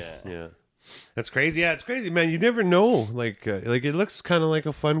large. Yeah. That's crazy. Yeah, it's crazy, man. You never know. Like it looks kind of like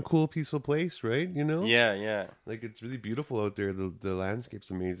a fun, cool, peaceful place, right? You know? Yeah. Like it's really beautiful out there. The landscape's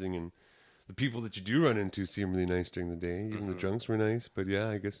amazing, and the people that you do run into seem really nice during the day. Even the drunks were nice, but yeah,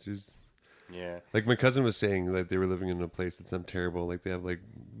 I guess there's. Yeah. Like my cousin was saying that they were living in a place that's not terrible. Like they have like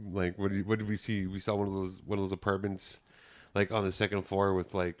what did we see? We saw one of those apartments. Like on the second floor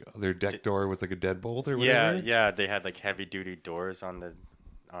with like their deck door with like a deadbolt or whatever. Yeah. They had like heavy duty doors on the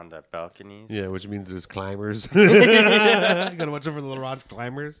balconies. Yeah, which means there's climbers. You gotta watch out for the little rock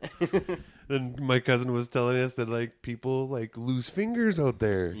climbers. And my cousin was telling us that like people like lose fingers out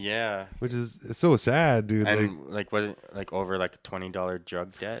there. Yeah, which is so sad, dude. And like was it like over like a $20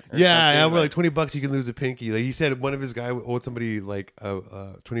 drug debt? Or yeah, over like $20 you can lose a pinky. Like he said, one of his guy owed somebody like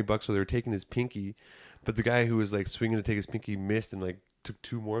 $20, so they were taking his pinky. But the guy who was like swinging to take his pinky missed and like took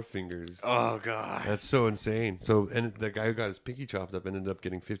two more fingers. Oh God, that's so insane. So and the guy who got his pinky chopped up ended up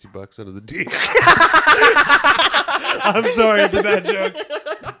getting $50 out of the deal. I'm sorry, it's a bad joke.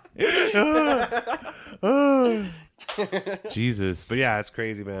 Jesus, but yeah, it's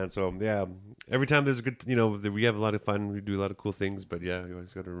crazy, man. So yeah, every time there's a good, we have a lot of fun. We do a lot of cool things, but yeah, you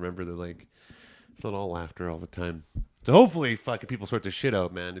always got to remember that like it's not all laughter all the time. So hopefully, fucking people sort the shit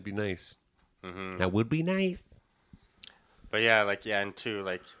out, man. It'd be nice. Mm-hmm. That would be nice. But yeah, and too,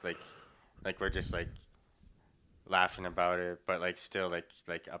 like we're just like laughing about it, but like still like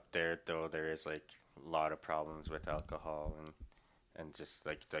up there though there is like a lot of problems with alcohol and just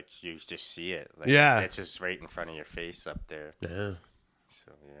like you just see it. Like, yeah, it's just right in front of your face up there. Yeah.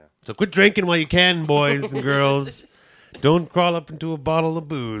 So quit drinking while you can, boys and girls. Don't crawl up into a bottle of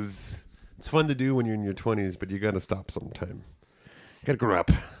booze. It's fun to do when you're in your 20s, but you gotta stop sometime. You gotta grow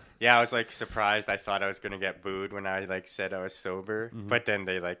up. Yeah, I was like surprised. I thought I was gonna get booed when I like said I was sober, but then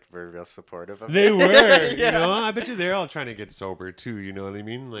they like were real supportive of it. They were, I bet you they're all trying to get sober too. You know what I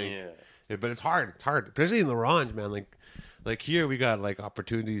mean? Like, yeah, but it's hard. It's hard, especially in L'Orange, man. Like here we got like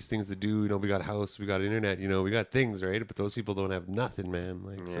opportunities, things to do. We got a house, we got internet. We got things, right? But those people don't have nothing, man.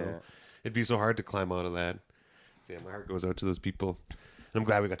 So it'd be so hard to climb out of that. So, yeah, my heart goes out to those people. And I'm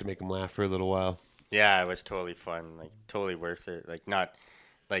glad we got to make them laugh for a little while. Yeah, it was totally fun. Like totally worth it. Like not.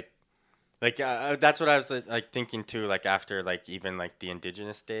 Like that's what I was like thinking too. Like after like even like the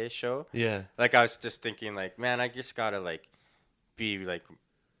Indigenous Day show. Yeah. Like I was just thinking like, man, I just gotta like be like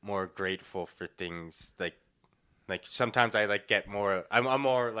more grateful for things. Like sometimes I like get more. I'm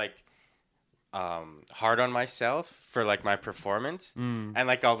more like hard on myself for like my performance, and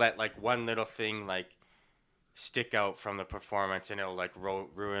like I'll let like one little thing like stick out from the performance and it'll like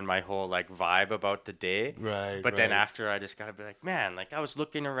ruin my whole like vibe about the day. Right. But then after I just gotta be like, man, like I was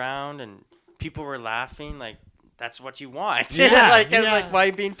looking around and people were laughing, like that's what you want. Yeah, like, yeah. like, why are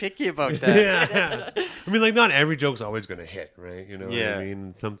you being picky about that? Yeah. I mean, like, not every joke's always going to hit, right? You know what Yeah. I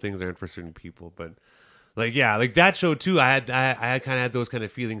mean? Some things aren't for certain people, but like, yeah, like that show too. I had kind of had those kind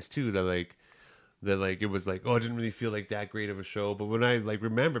of feelings too. That it was like, oh, it didn't really feel like that great of a show. But when I like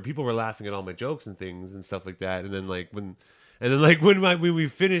remember, people were laughing at all my jokes and things and stuff like that. And then when we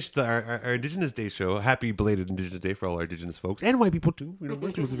finished our Indigenous Day show, happy belated Indigenous Day for all our Indigenous folks and white people too. We're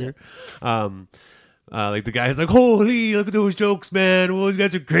inclusive here. Like the guy's like, holy, look at those jokes, man. Well, those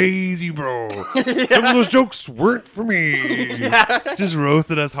guys are crazy, bro. Some of those jokes weren't for me. Just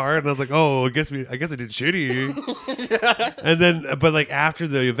roasted us hard, and I was like, oh, I guess I did shitty. And then, but like after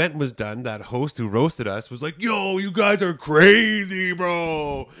the event was done, that host who roasted us was like, yo, you guys are crazy,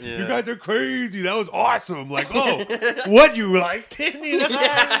 bro. Yeah. You guys are crazy. That was awesome. Like, oh, what, you liked it? You know?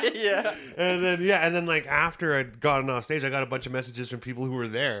 Yeah. And then like after I'd gotten off stage, I got a bunch of messages from people who were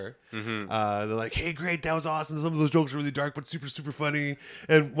there. They're like, hey, great, that was awesome. Some of those jokes are really dark, but super, super funny.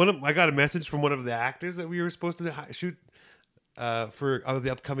 And I got a message from one of the actors that we were supposed to shoot for the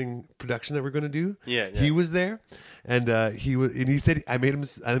upcoming production that we're going to do. Yeah. He was there, and he said I made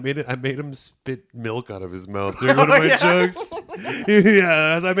him spit milk out of his mouth during one of my jokes.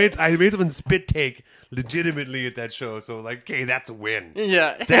 Yeah, I made someone spit take legitimately at that show. So like, okay, that's a win.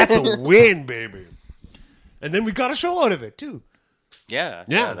 Yeah. That's a win, baby. And then we got a show out of it too. Yeah,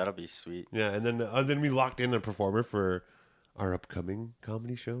 Yeah. that'll be sweet. Yeah, and then we locked in a performer for our upcoming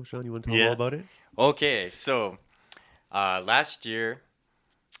comedy show. Sean, you want to tell them all about it? Okay, so last year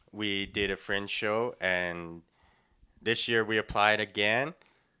we did a Fringe show, and this year we applied again,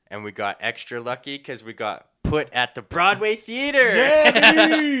 and we got extra lucky because we got put at the Broadway Theater.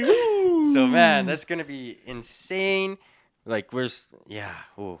 Yeah, So man, that's gonna be insane. Like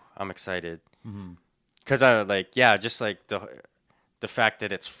I'm excited because just like the fact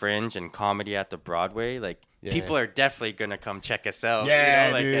that it's Fringe and comedy at the Broadway, like people are definitely gonna come check us out.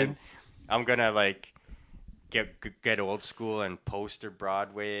 Yeah, dude. dude. And I'm gonna like get old school and poster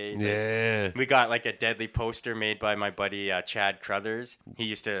Broadway. Yeah. We got like a deadly poster made by my buddy Chad Crothers. He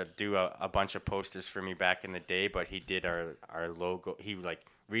used to do a bunch of posters for me back in the day, but he did our logo. He like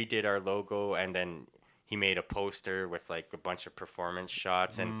redid our logo, and then he made a poster with like a bunch of performance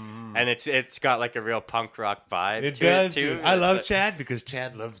shots, and it's got like a real punk rock vibe. It to does, it too. dude. I love Chad because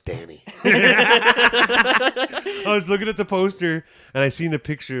Chad loves Danny. I was looking at the poster and I seen the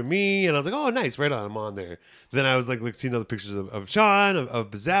picture of me and I was like, oh, nice, right on, I'm on there. Then I was like seeing other pictures of Sean,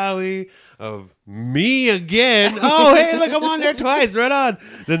 of Bazawi, of me again. Oh, hey, look, I'm on there twice, right on.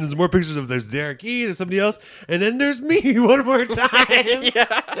 Then there's more pictures of there's Derek E, there's somebody else, and then there's me one more time.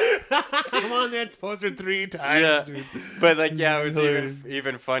 I'm on that poster 3 times, dude. But like, it was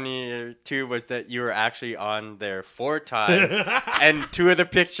even funnier too was that you were actually on there 4 times, and 2 of the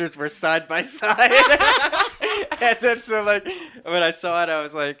pictures were side by side. And then so like when I saw it, I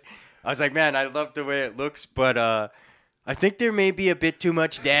was like, man, I love the way it looks, but I think there may be a bit too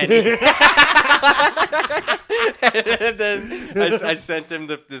much Danny. And then I sent him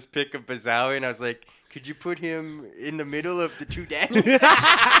this pic of Bazawi, and I was like, could you put him in the middle of the 2 Dannys?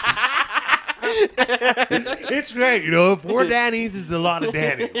 It's great, 4 Dannys is a lot of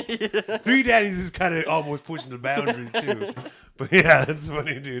Dannys. 3 Dannys is kind of almost pushing the boundaries too. But yeah, that's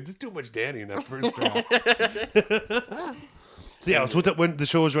funny, dude. There's too much Danny in that first draft. So yeah, so when the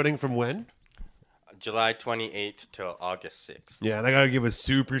show is running from when? July 28th till August 6th. Yeah, and I gotta give a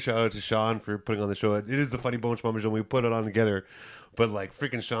super shout out to Sean for putting on the show. It is the Funny Bone Schmummer show. We put it on together, but like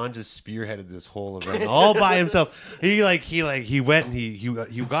freaking Sean just spearheaded this whole event all by himself. He went and he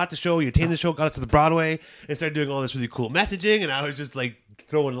got the show. He attained the show, got us to the Broadway, and started doing all this really cool messaging. And I was just like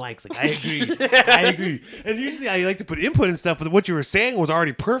throwing likes, like I agree. And usually I like to put input and stuff, but what you were saying was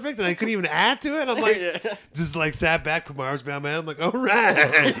already perfect, and I couldn't even add to it. I'm like, just like sat back, put my arms behind my head. I'm like, all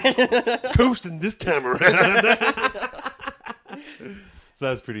right, coasting this time around. So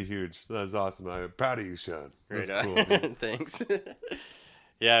that's pretty huge. That was awesome. I'm proud of you, Sean. That's cool. Dude. Thanks.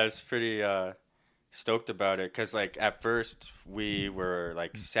 Yeah, I was pretty stoked about it because like at first we were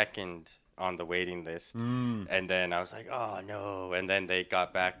like second on the waiting list, and then I was like, oh no, and then they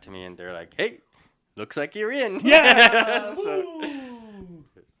got back to me and they're like, hey, looks like you're in. Yeah. So,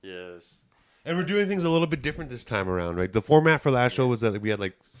 yes. And we're doing things a little bit different this time around, right? The format for last show was that we had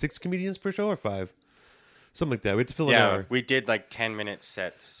like 6 comedians per show or 5, something like that. We had to fill an hour. We did like 10-minute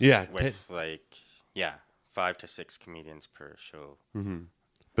sets. Yeah, with 5 to 6 comedians per show. Mm-hmm.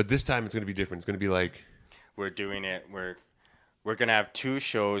 But this time it's going to be different. It's going to be like we're doing it. We're going to have 2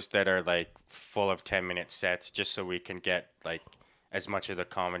 shows that are like full of 10-minute sets just so we can get like as much of the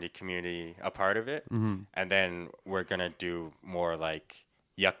comedy community a part of it. Mm-hmm. And then we're going to do more like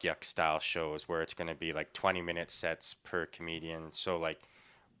Yuck Yuck style shows where it's going to be like 20-minute sets per comedian. So like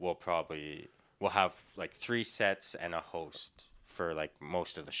we'll have like 3 sets and a host for like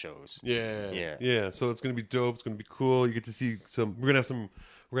most of the shows. Yeah. So it's gonna be dope. It's gonna be cool. You get to see some. We're gonna have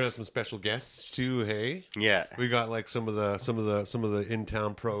some special guests too. Hey. Yeah. We got like some of the in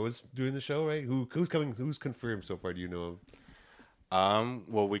town pros doing the show, right? Who's coming? Who's confirmed so far? Do you know of?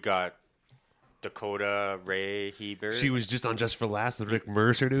 Well, we got Dakota Ray Hebert. She was just on Just for Laughs with Rick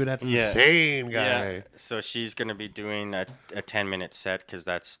Mercer, dude. That's insane, guy. Yeah. So she's gonna be doing a 10-minute set because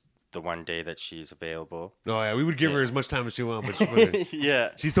that's the one day that she's available. Oh yeah, we would give her as much time as she wants, but Yeah.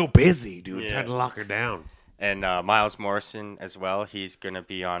 she's so busy, dude. It's hard to lock her down. And Miles Morrison as well. He's gonna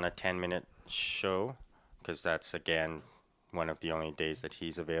be on a 10-minute show because that's again one of the only days that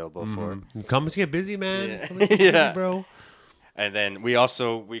he's available for. Come get busy, man. Yeah. Come get busy, Yeah. bro. And then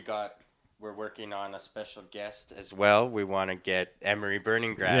we're working on a special guest as well. We want to get Emery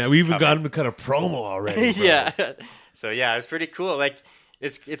Burning Grass. Yeah, we even got him to cut a promo already. Bro. Yeah. So yeah, it's pretty cool. Like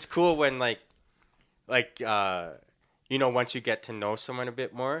it's cool when like once you get to know someone a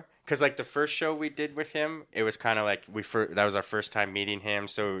bit more. Cause like the first show we did with him, it was kind of like that was our first time meeting him.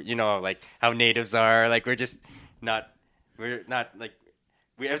 So like how natives are, like we're not like.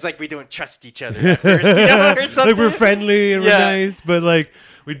 It was like we don't trust each other at first, or something. Like we're friendly and we're nice, but like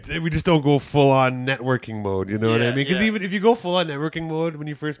we just don't go full on networking mode. You know what I mean? Because even if you go full on networking mode when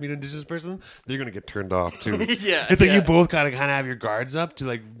you first meet an Indigenous person, they're gonna get turned off too. Yeah, it's like you both kind of have your guards up to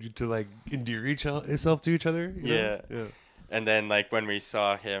endear yourself to each other. You know? Yeah. And then like when we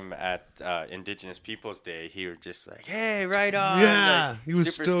saw him at Indigenous Peoples Day, he was just like, "Hey, right on!" Yeah, like, he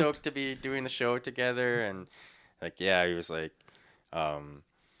was super stoked to be doing the show together, and he was like.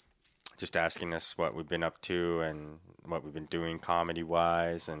 Just asking us what we've been up to and what we've been doing comedy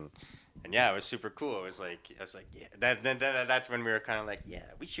wise, and yeah, it was super cool. I was like, yeah. That's when we were kind of like, yeah,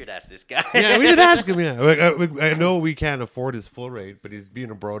 we should ask this guy. Yeah, we should ask him. Yeah, I know we can't afford his full rate, but he's being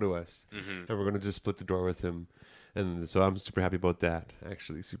a bro to us, and we're gonna just split the door with him, and so I'm super happy about that.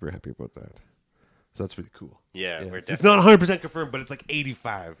 Actually, super happy about that. So that's really cool. Yeah, it's not 100% confirmed, but it's like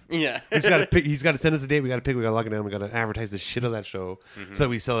 85. Yeah, he's got to pick. He's got to send us a date. We got to pick. We got to lock it down. We got to advertise the shit of that show so that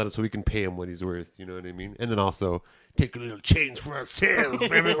we sell it, so we can pay him what he's worth. You know what I mean? And then also take a little change for ourselves.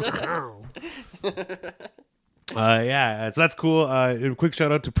 Yeah. So that's cool. A quick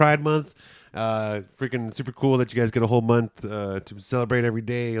shout out to Pride Month. Freaking super cool that you guys get a whole month to celebrate every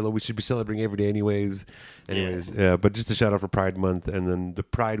day, although we should be celebrating every day anyways, but just a shout out for Pride Month. And then the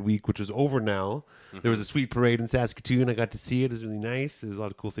Pride Week, which was over now, there was a sweet parade in Saskatoon. I got to see it. It was really nice. There's a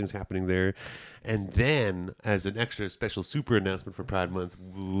lot of cool things happening there. And then as an extra special super announcement for Pride Month,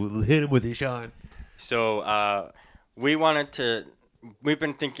 we'll hit him with it, Sean. So we've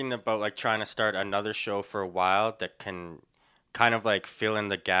been thinking about like trying to start another show for a while that can kind of like fill in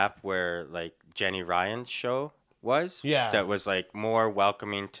the gap where like Jenny Ryan's show was. Yeah. That was like more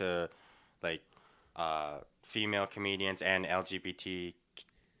welcoming to like female comedians and LGBTQS.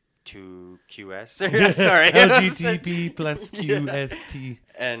 Sorry. LGBTQ plus QST.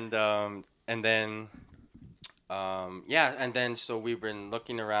 And then so we've been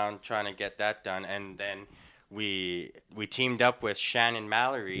looking around trying to get that done, and then we teamed up with Shannon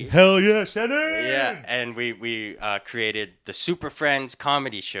Mallory. Hell yeah, Shannon! Yeah, and we created the Super Friends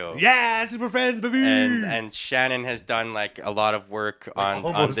comedy show. Yeah, Super Friends, baby! And Shannon has done like a lot of work on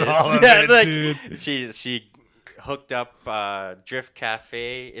this. All of it, dude. She hooked up. Drift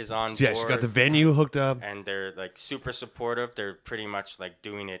Cafe is on board. Yeah, she got the venue hooked up, and they're like super supportive. They're pretty much like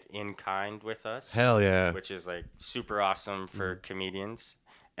doing it in kind with us. Hell yeah! Which is like super awesome for comedians.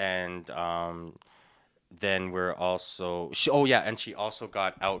 And then we're also and she also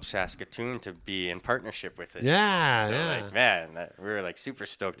got Out Saskatoon to be in partnership with it. Like, man, we're like super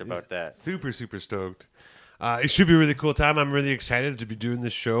stoked about that. Super stoked. It should be a really cool time. I'm really excited to be doing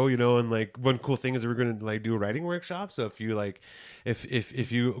this show, and like one cool thing is that we're going to like do a writing workshop. So if you like,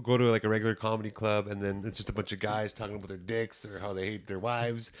 if you go to like a regular comedy club and then it's just a bunch of guys talking about their dicks or how they hate their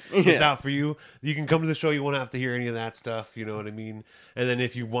wives, it's not for you. You can come to the show. You won't have to hear any of that stuff. You know what I mean? And then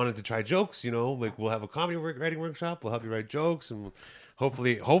if you wanted to try jokes, like we'll have a comedy writing workshop. We'll help you write jokes, and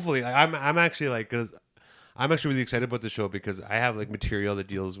hopefully, I'm actually like, 'cause I'm actually really excited about the show because I have like material that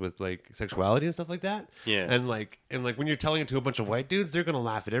deals with like sexuality and stuff like that. Yeah. And like when you're telling it to a bunch of white dudes, they're gonna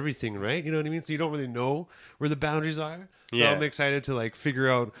laugh at everything, right? You know what I mean? So you don't really know where the boundaries are. So I'm excited to like figure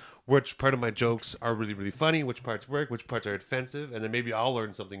out which part of my jokes are really, really funny, which parts work, which parts are offensive, and then maybe I'll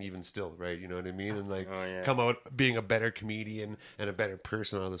learn something even still, right? You know what I mean? And like come out being a better comedian and a better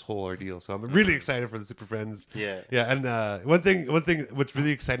person on this whole ordeal. So I'm really excited for the Super Friends. Yeah. Yeah. And one thing what's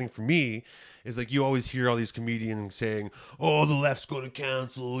really exciting for me is like you always hear all these comedians saying, "Oh, the left's going to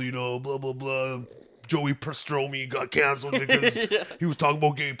cancel," you know, blah blah blah. Joey Prostromi got canceled because he was talking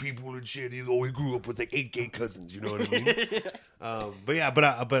about gay people and shit. He grew up with like 8 gay cousins. You know what I mean?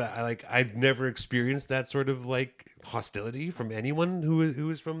 But I like I'd never experienced that sort of like hostility from anyone who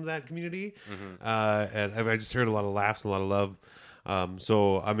is from that community, and I just heard a lot of laughs, and a lot of love.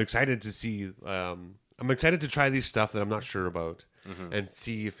 So I'm excited to see. I'm excited to try these stuff that I'm not sure about. And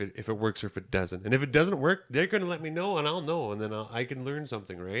see if it works or if it doesn't. And if it doesn't work, they're going to let me know, and I'll know, and then I can learn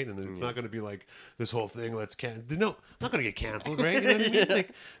something, right? And it's not going to be like this whole thing. No, I'm not going to get canceled, right? You know what I mean?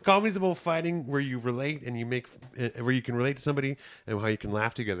 Like comedy's about fighting where you relate and you make where you can relate to somebody and how you can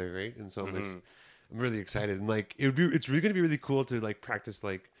laugh together, right? And so I'm really excited, and like it's really going to be really cool to like practice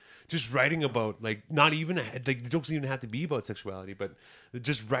like. Just writing about like not even like the jokes don't even have to be about sexuality, but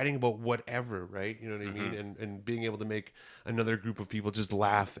just writing about whatever, right? You know what I mean? And being able to make another group of people just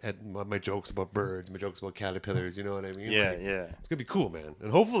laugh at my jokes about birds, my jokes about caterpillars. You know what I mean? Yeah, like, yeah. It's gonna be cool, man.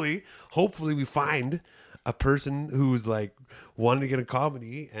 And hopefully we find a person who's like wanting to get a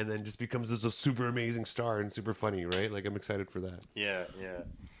comedy and then just becomes just a super amazing star and super funny, right? Like I'm excited for that. Yeah, yeah,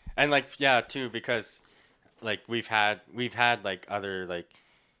 and like too, because like we've had like other like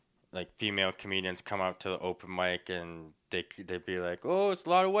female comedians come out to the open mic and they'd be like, "Oh, it's a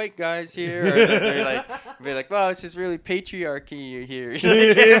lot of white guys here." Or they'd be like, "Wow, this is really patriarchy here."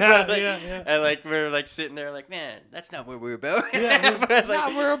 And like we're like sitting there like, "Man, that's not what we're about." But,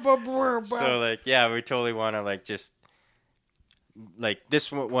 like, we're about. So like we totally want to like just like this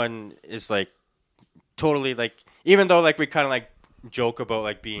one is like totally like even though like we kind of like joke about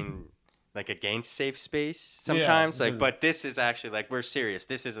like being like against safe space sometimes, but this is actually like we're serious.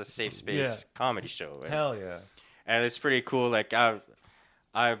 This is a safe space comedy show. Right? Hell yeah! And it's pretty cool. Like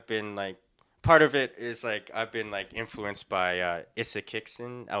I've been like part of it is like I've been like influenced by Issa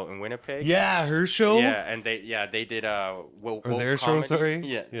Kickson out in Winnipeg. Yeah, her show. Yeah, and they did woke their comedy. show. Sorry.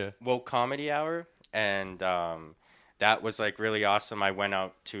 Yeah. Woke Comedy Hour, and that was like really awesome. I went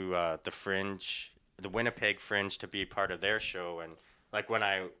out to the Fringe, the Winnipeg Fringe, to be part of their show, and like when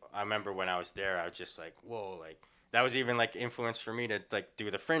I remember when I was there, I was just like, whoa, like that was even like influence for me to like do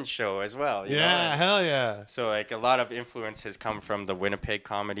the Fringe show as well. You know? Hell yeah. So like a lot of influence has come from the Winnipeg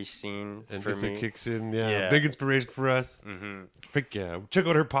comedy scene and for me. Kicks in, big inspiration for us. Frick yeah, check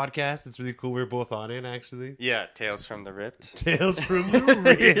out her podcast. It's really cool. We're both on it actually. Yeah, Tales from the Ripped. Tales from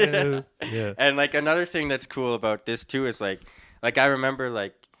the Ripped. Yeah. And like another thing that's cool about this too is like I remember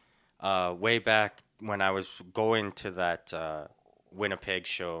like way back when I was going to that Winnipeg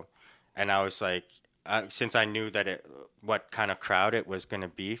show, and I was like, since I knew that what kind of crowd it was going to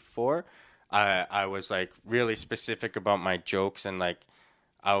be for, I was like really specific about my jokes, and like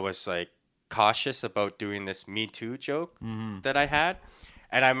I was like cautious about doing this Me Too joke that I had.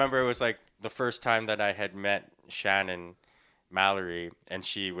 And I remember it was like the first time that I had met Shannon Mallory, and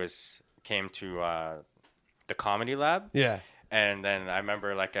she came to the Comedy Lab. Yeah. And then I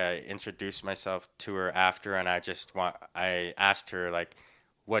remember like I introduced myself to her after, and I asked her like,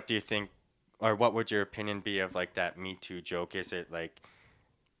 what do you think, or what would your opinion be of like that Me Too joke? Is it like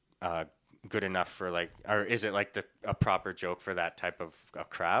good enough for like, or is it like a proper joke for that type of a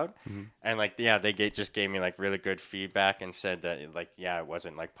crowd? And like they just gave me like really good feedback and said that like it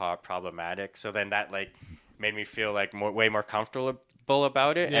wasn't like problematic. So then that like made me feel like way more comfortable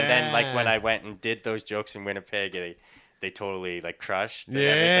about it. And then like when I went and did those jokes in Winnipeg, they totally like crushed and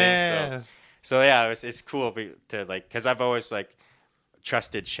everything. So it's cool to like, because I've always like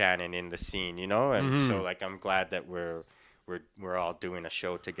trusted Shannon in the scene, you know, and so like I'm glad that we're all doing a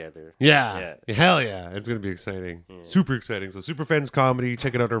show together. Yeah. Hell yeah, it's gonna be exciting. Super exciting. So Super Friends Comedy,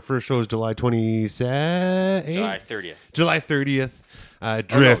 check it out. Our first show is July 27th. July 30th.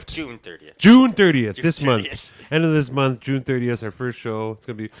 Drift. June 30th. June 30th. This month. End of this month, June 30th, our first show. It's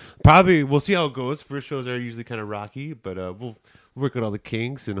gonna be we'll see how it goes. First shows are usually kind of rocky, but we'll work out all the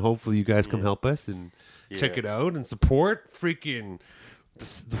kinks, and hopefully you guys come help us and check it out and support freaking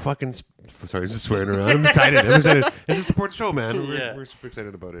the fucking. Sorry, just swearing around. I'm excited. And just support the show, man. We're super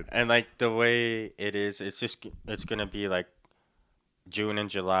excited about it. And like the way it is, it's gonna be like June and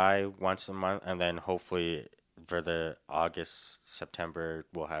July once a month, and then hopefully for the August, September,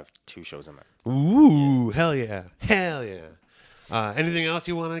 we'll have 2 shows a month. Ooh, hell yeah. Anything else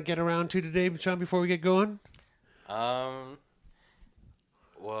you want to get around to today, Sean, before we get going? Well,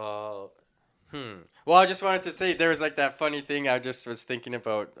 Well, I just wanted to say there was like that funny thing I just was thinking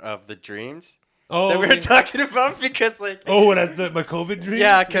about of the dreams Oh, that we were talking about because like oh, that's my COVID dreams.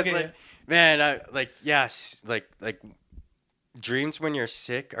 yeah, because Okay. like man, like dreams when you're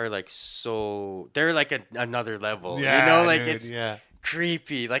sick are like so they're like another level. Yeah, you know, like dude, it's yeah.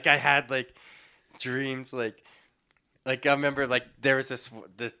 creepy. Like I had like dreams like I remember like there was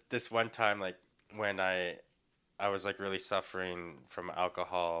this one time like when I was like really suffering from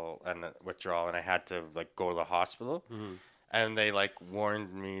alcohol and withdrawal and I had to like go to the hospital. Mm-hmm. And they like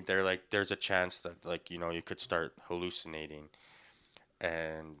warned me. They're like, there's a chance that like you could start hallucinating.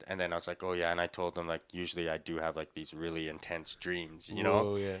 And then I was like, oh yeah. And I told them like usually I do have like these really intense dreams, you know.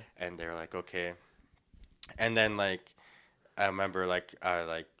 Whoa, yeah. And they're like, okay. And then like I remember like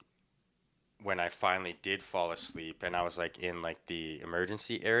when I finally did fall asleep and I was like in like the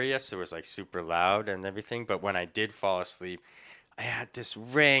emergency area, so it was like super loud and everything. But when I did fall asleep, I had this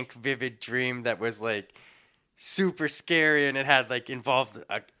rank, vivid dream that was like super scary and it had like involved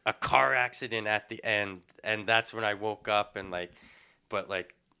a car accident at the end. And that's when I woke up and like, but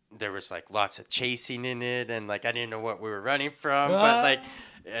like there was like lots of chasing in it and like I didn't know what we were running from, but like,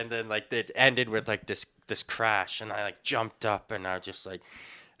 and then like it ended with like this crash and I like jumped up and I was just like,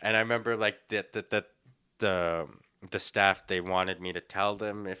 and I remember like the staff, they wanted me to tell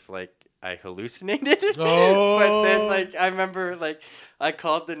them if like I hallucinated. Oh. But then like I remember like I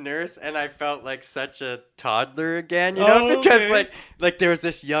called the nurse and I felt like such a toddler again, you know, because okay. like there was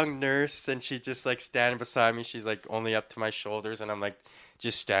this young nurse and she just like standing beside me. She's like only up to my shoulders and I'm like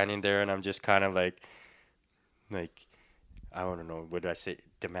just standing there and I'm just kind of like I don't know, what do I say,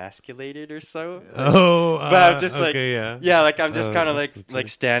 demasculated or so? Oh, But I'm just like, okay, yeah. yeah, like I'm just kind of that's like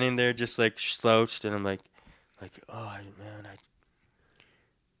standing there, just like slouched, and I'm like, oh man,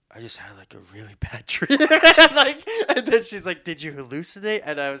 I just had like a really bad dream. And then she's like, did you hallucinate?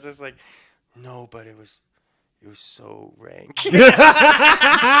 And I was just like, no, but it was so rank. And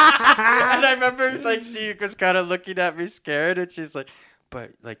I remember like she was kind of looking at me scared, and she's like,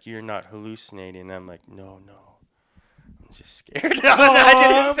 but like you're not hallucinating. And I'm like, no. I'm just scared. No, I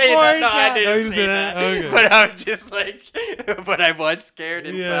didn't say that. No, I didn't say that. Okay. But I'm just like, but I was scared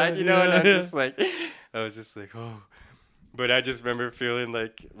inside, you know. And I'm yeah. just like, I was just like, oh. But I just remember feeling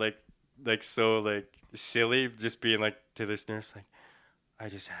like so like silly, just being like to this nurse, like, I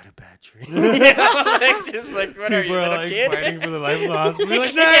just had a bad dream. You know? Like, just like, what are you, People are little like kid? fighting for the life of the hospital. You're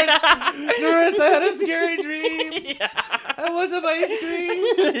like, nurse, I had a scary dream. Yeah. That wasn't my dream.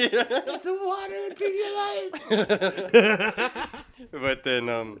 Yeah. It's a water and Pedialyte. But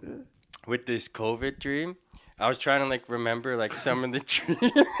then with this COVID dream, I was trying to like remember like some of the dreams,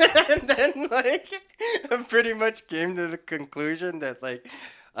 and then like I pretty much came to the conclusion that like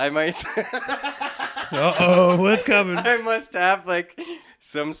I might What's coming? I must have like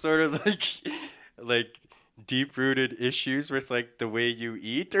some sort of like deep rooted issues with like the way you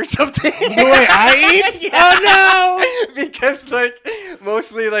eat or something. The way I eat? Yeah. Oh no! Because like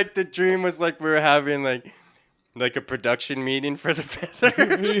mostly like the dream was like we were having like a production meeting for the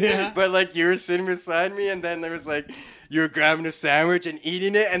Feather. Yeah. But like you were sitting beside me and then there was like you were grabbing a sandwich and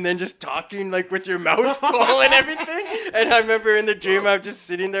eating it and then just talking like with your mouth full and everything. And I remember in the dream I was just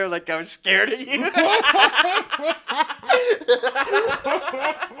sitting there like I was scared of you.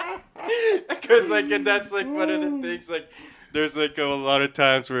 Because like and that's like one of the things like there's like a lot of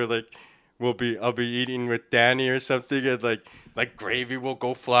times where like I'll be eating with Danny or something and like gravy will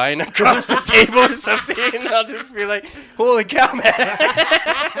go flying across the table or something, and I'll just be like, "Holy cow, man!"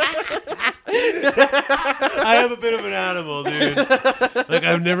 I am a bit of an animal, dude. Like,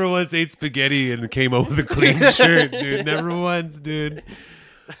 I've never once ate spaghetti and came out with a clean shirt, dude. Never once, dude.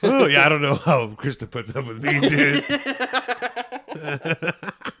 Oh, yeah, I don't know how Krista puts up with me, dude.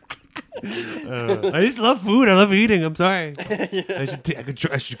 I just love food. I love eating. I'm sorry. Yeah.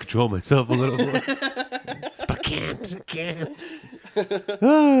 I should control myself a little more. But I can't.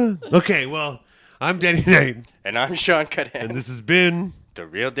 Okay, well, I'm Danny Knight. And I'm Sean Cudan. And this has been The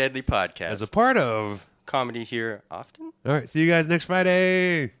Real Deadly Podcast. as a part of comedy here often. All right, see you guys next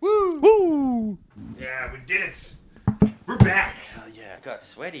Friday. Woo! Woo! Yeah, we did it. We're back. Hell yeah, I got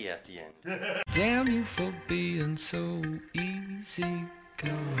sweaty at the end. Damn you for being so easy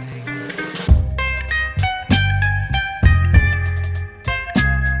going.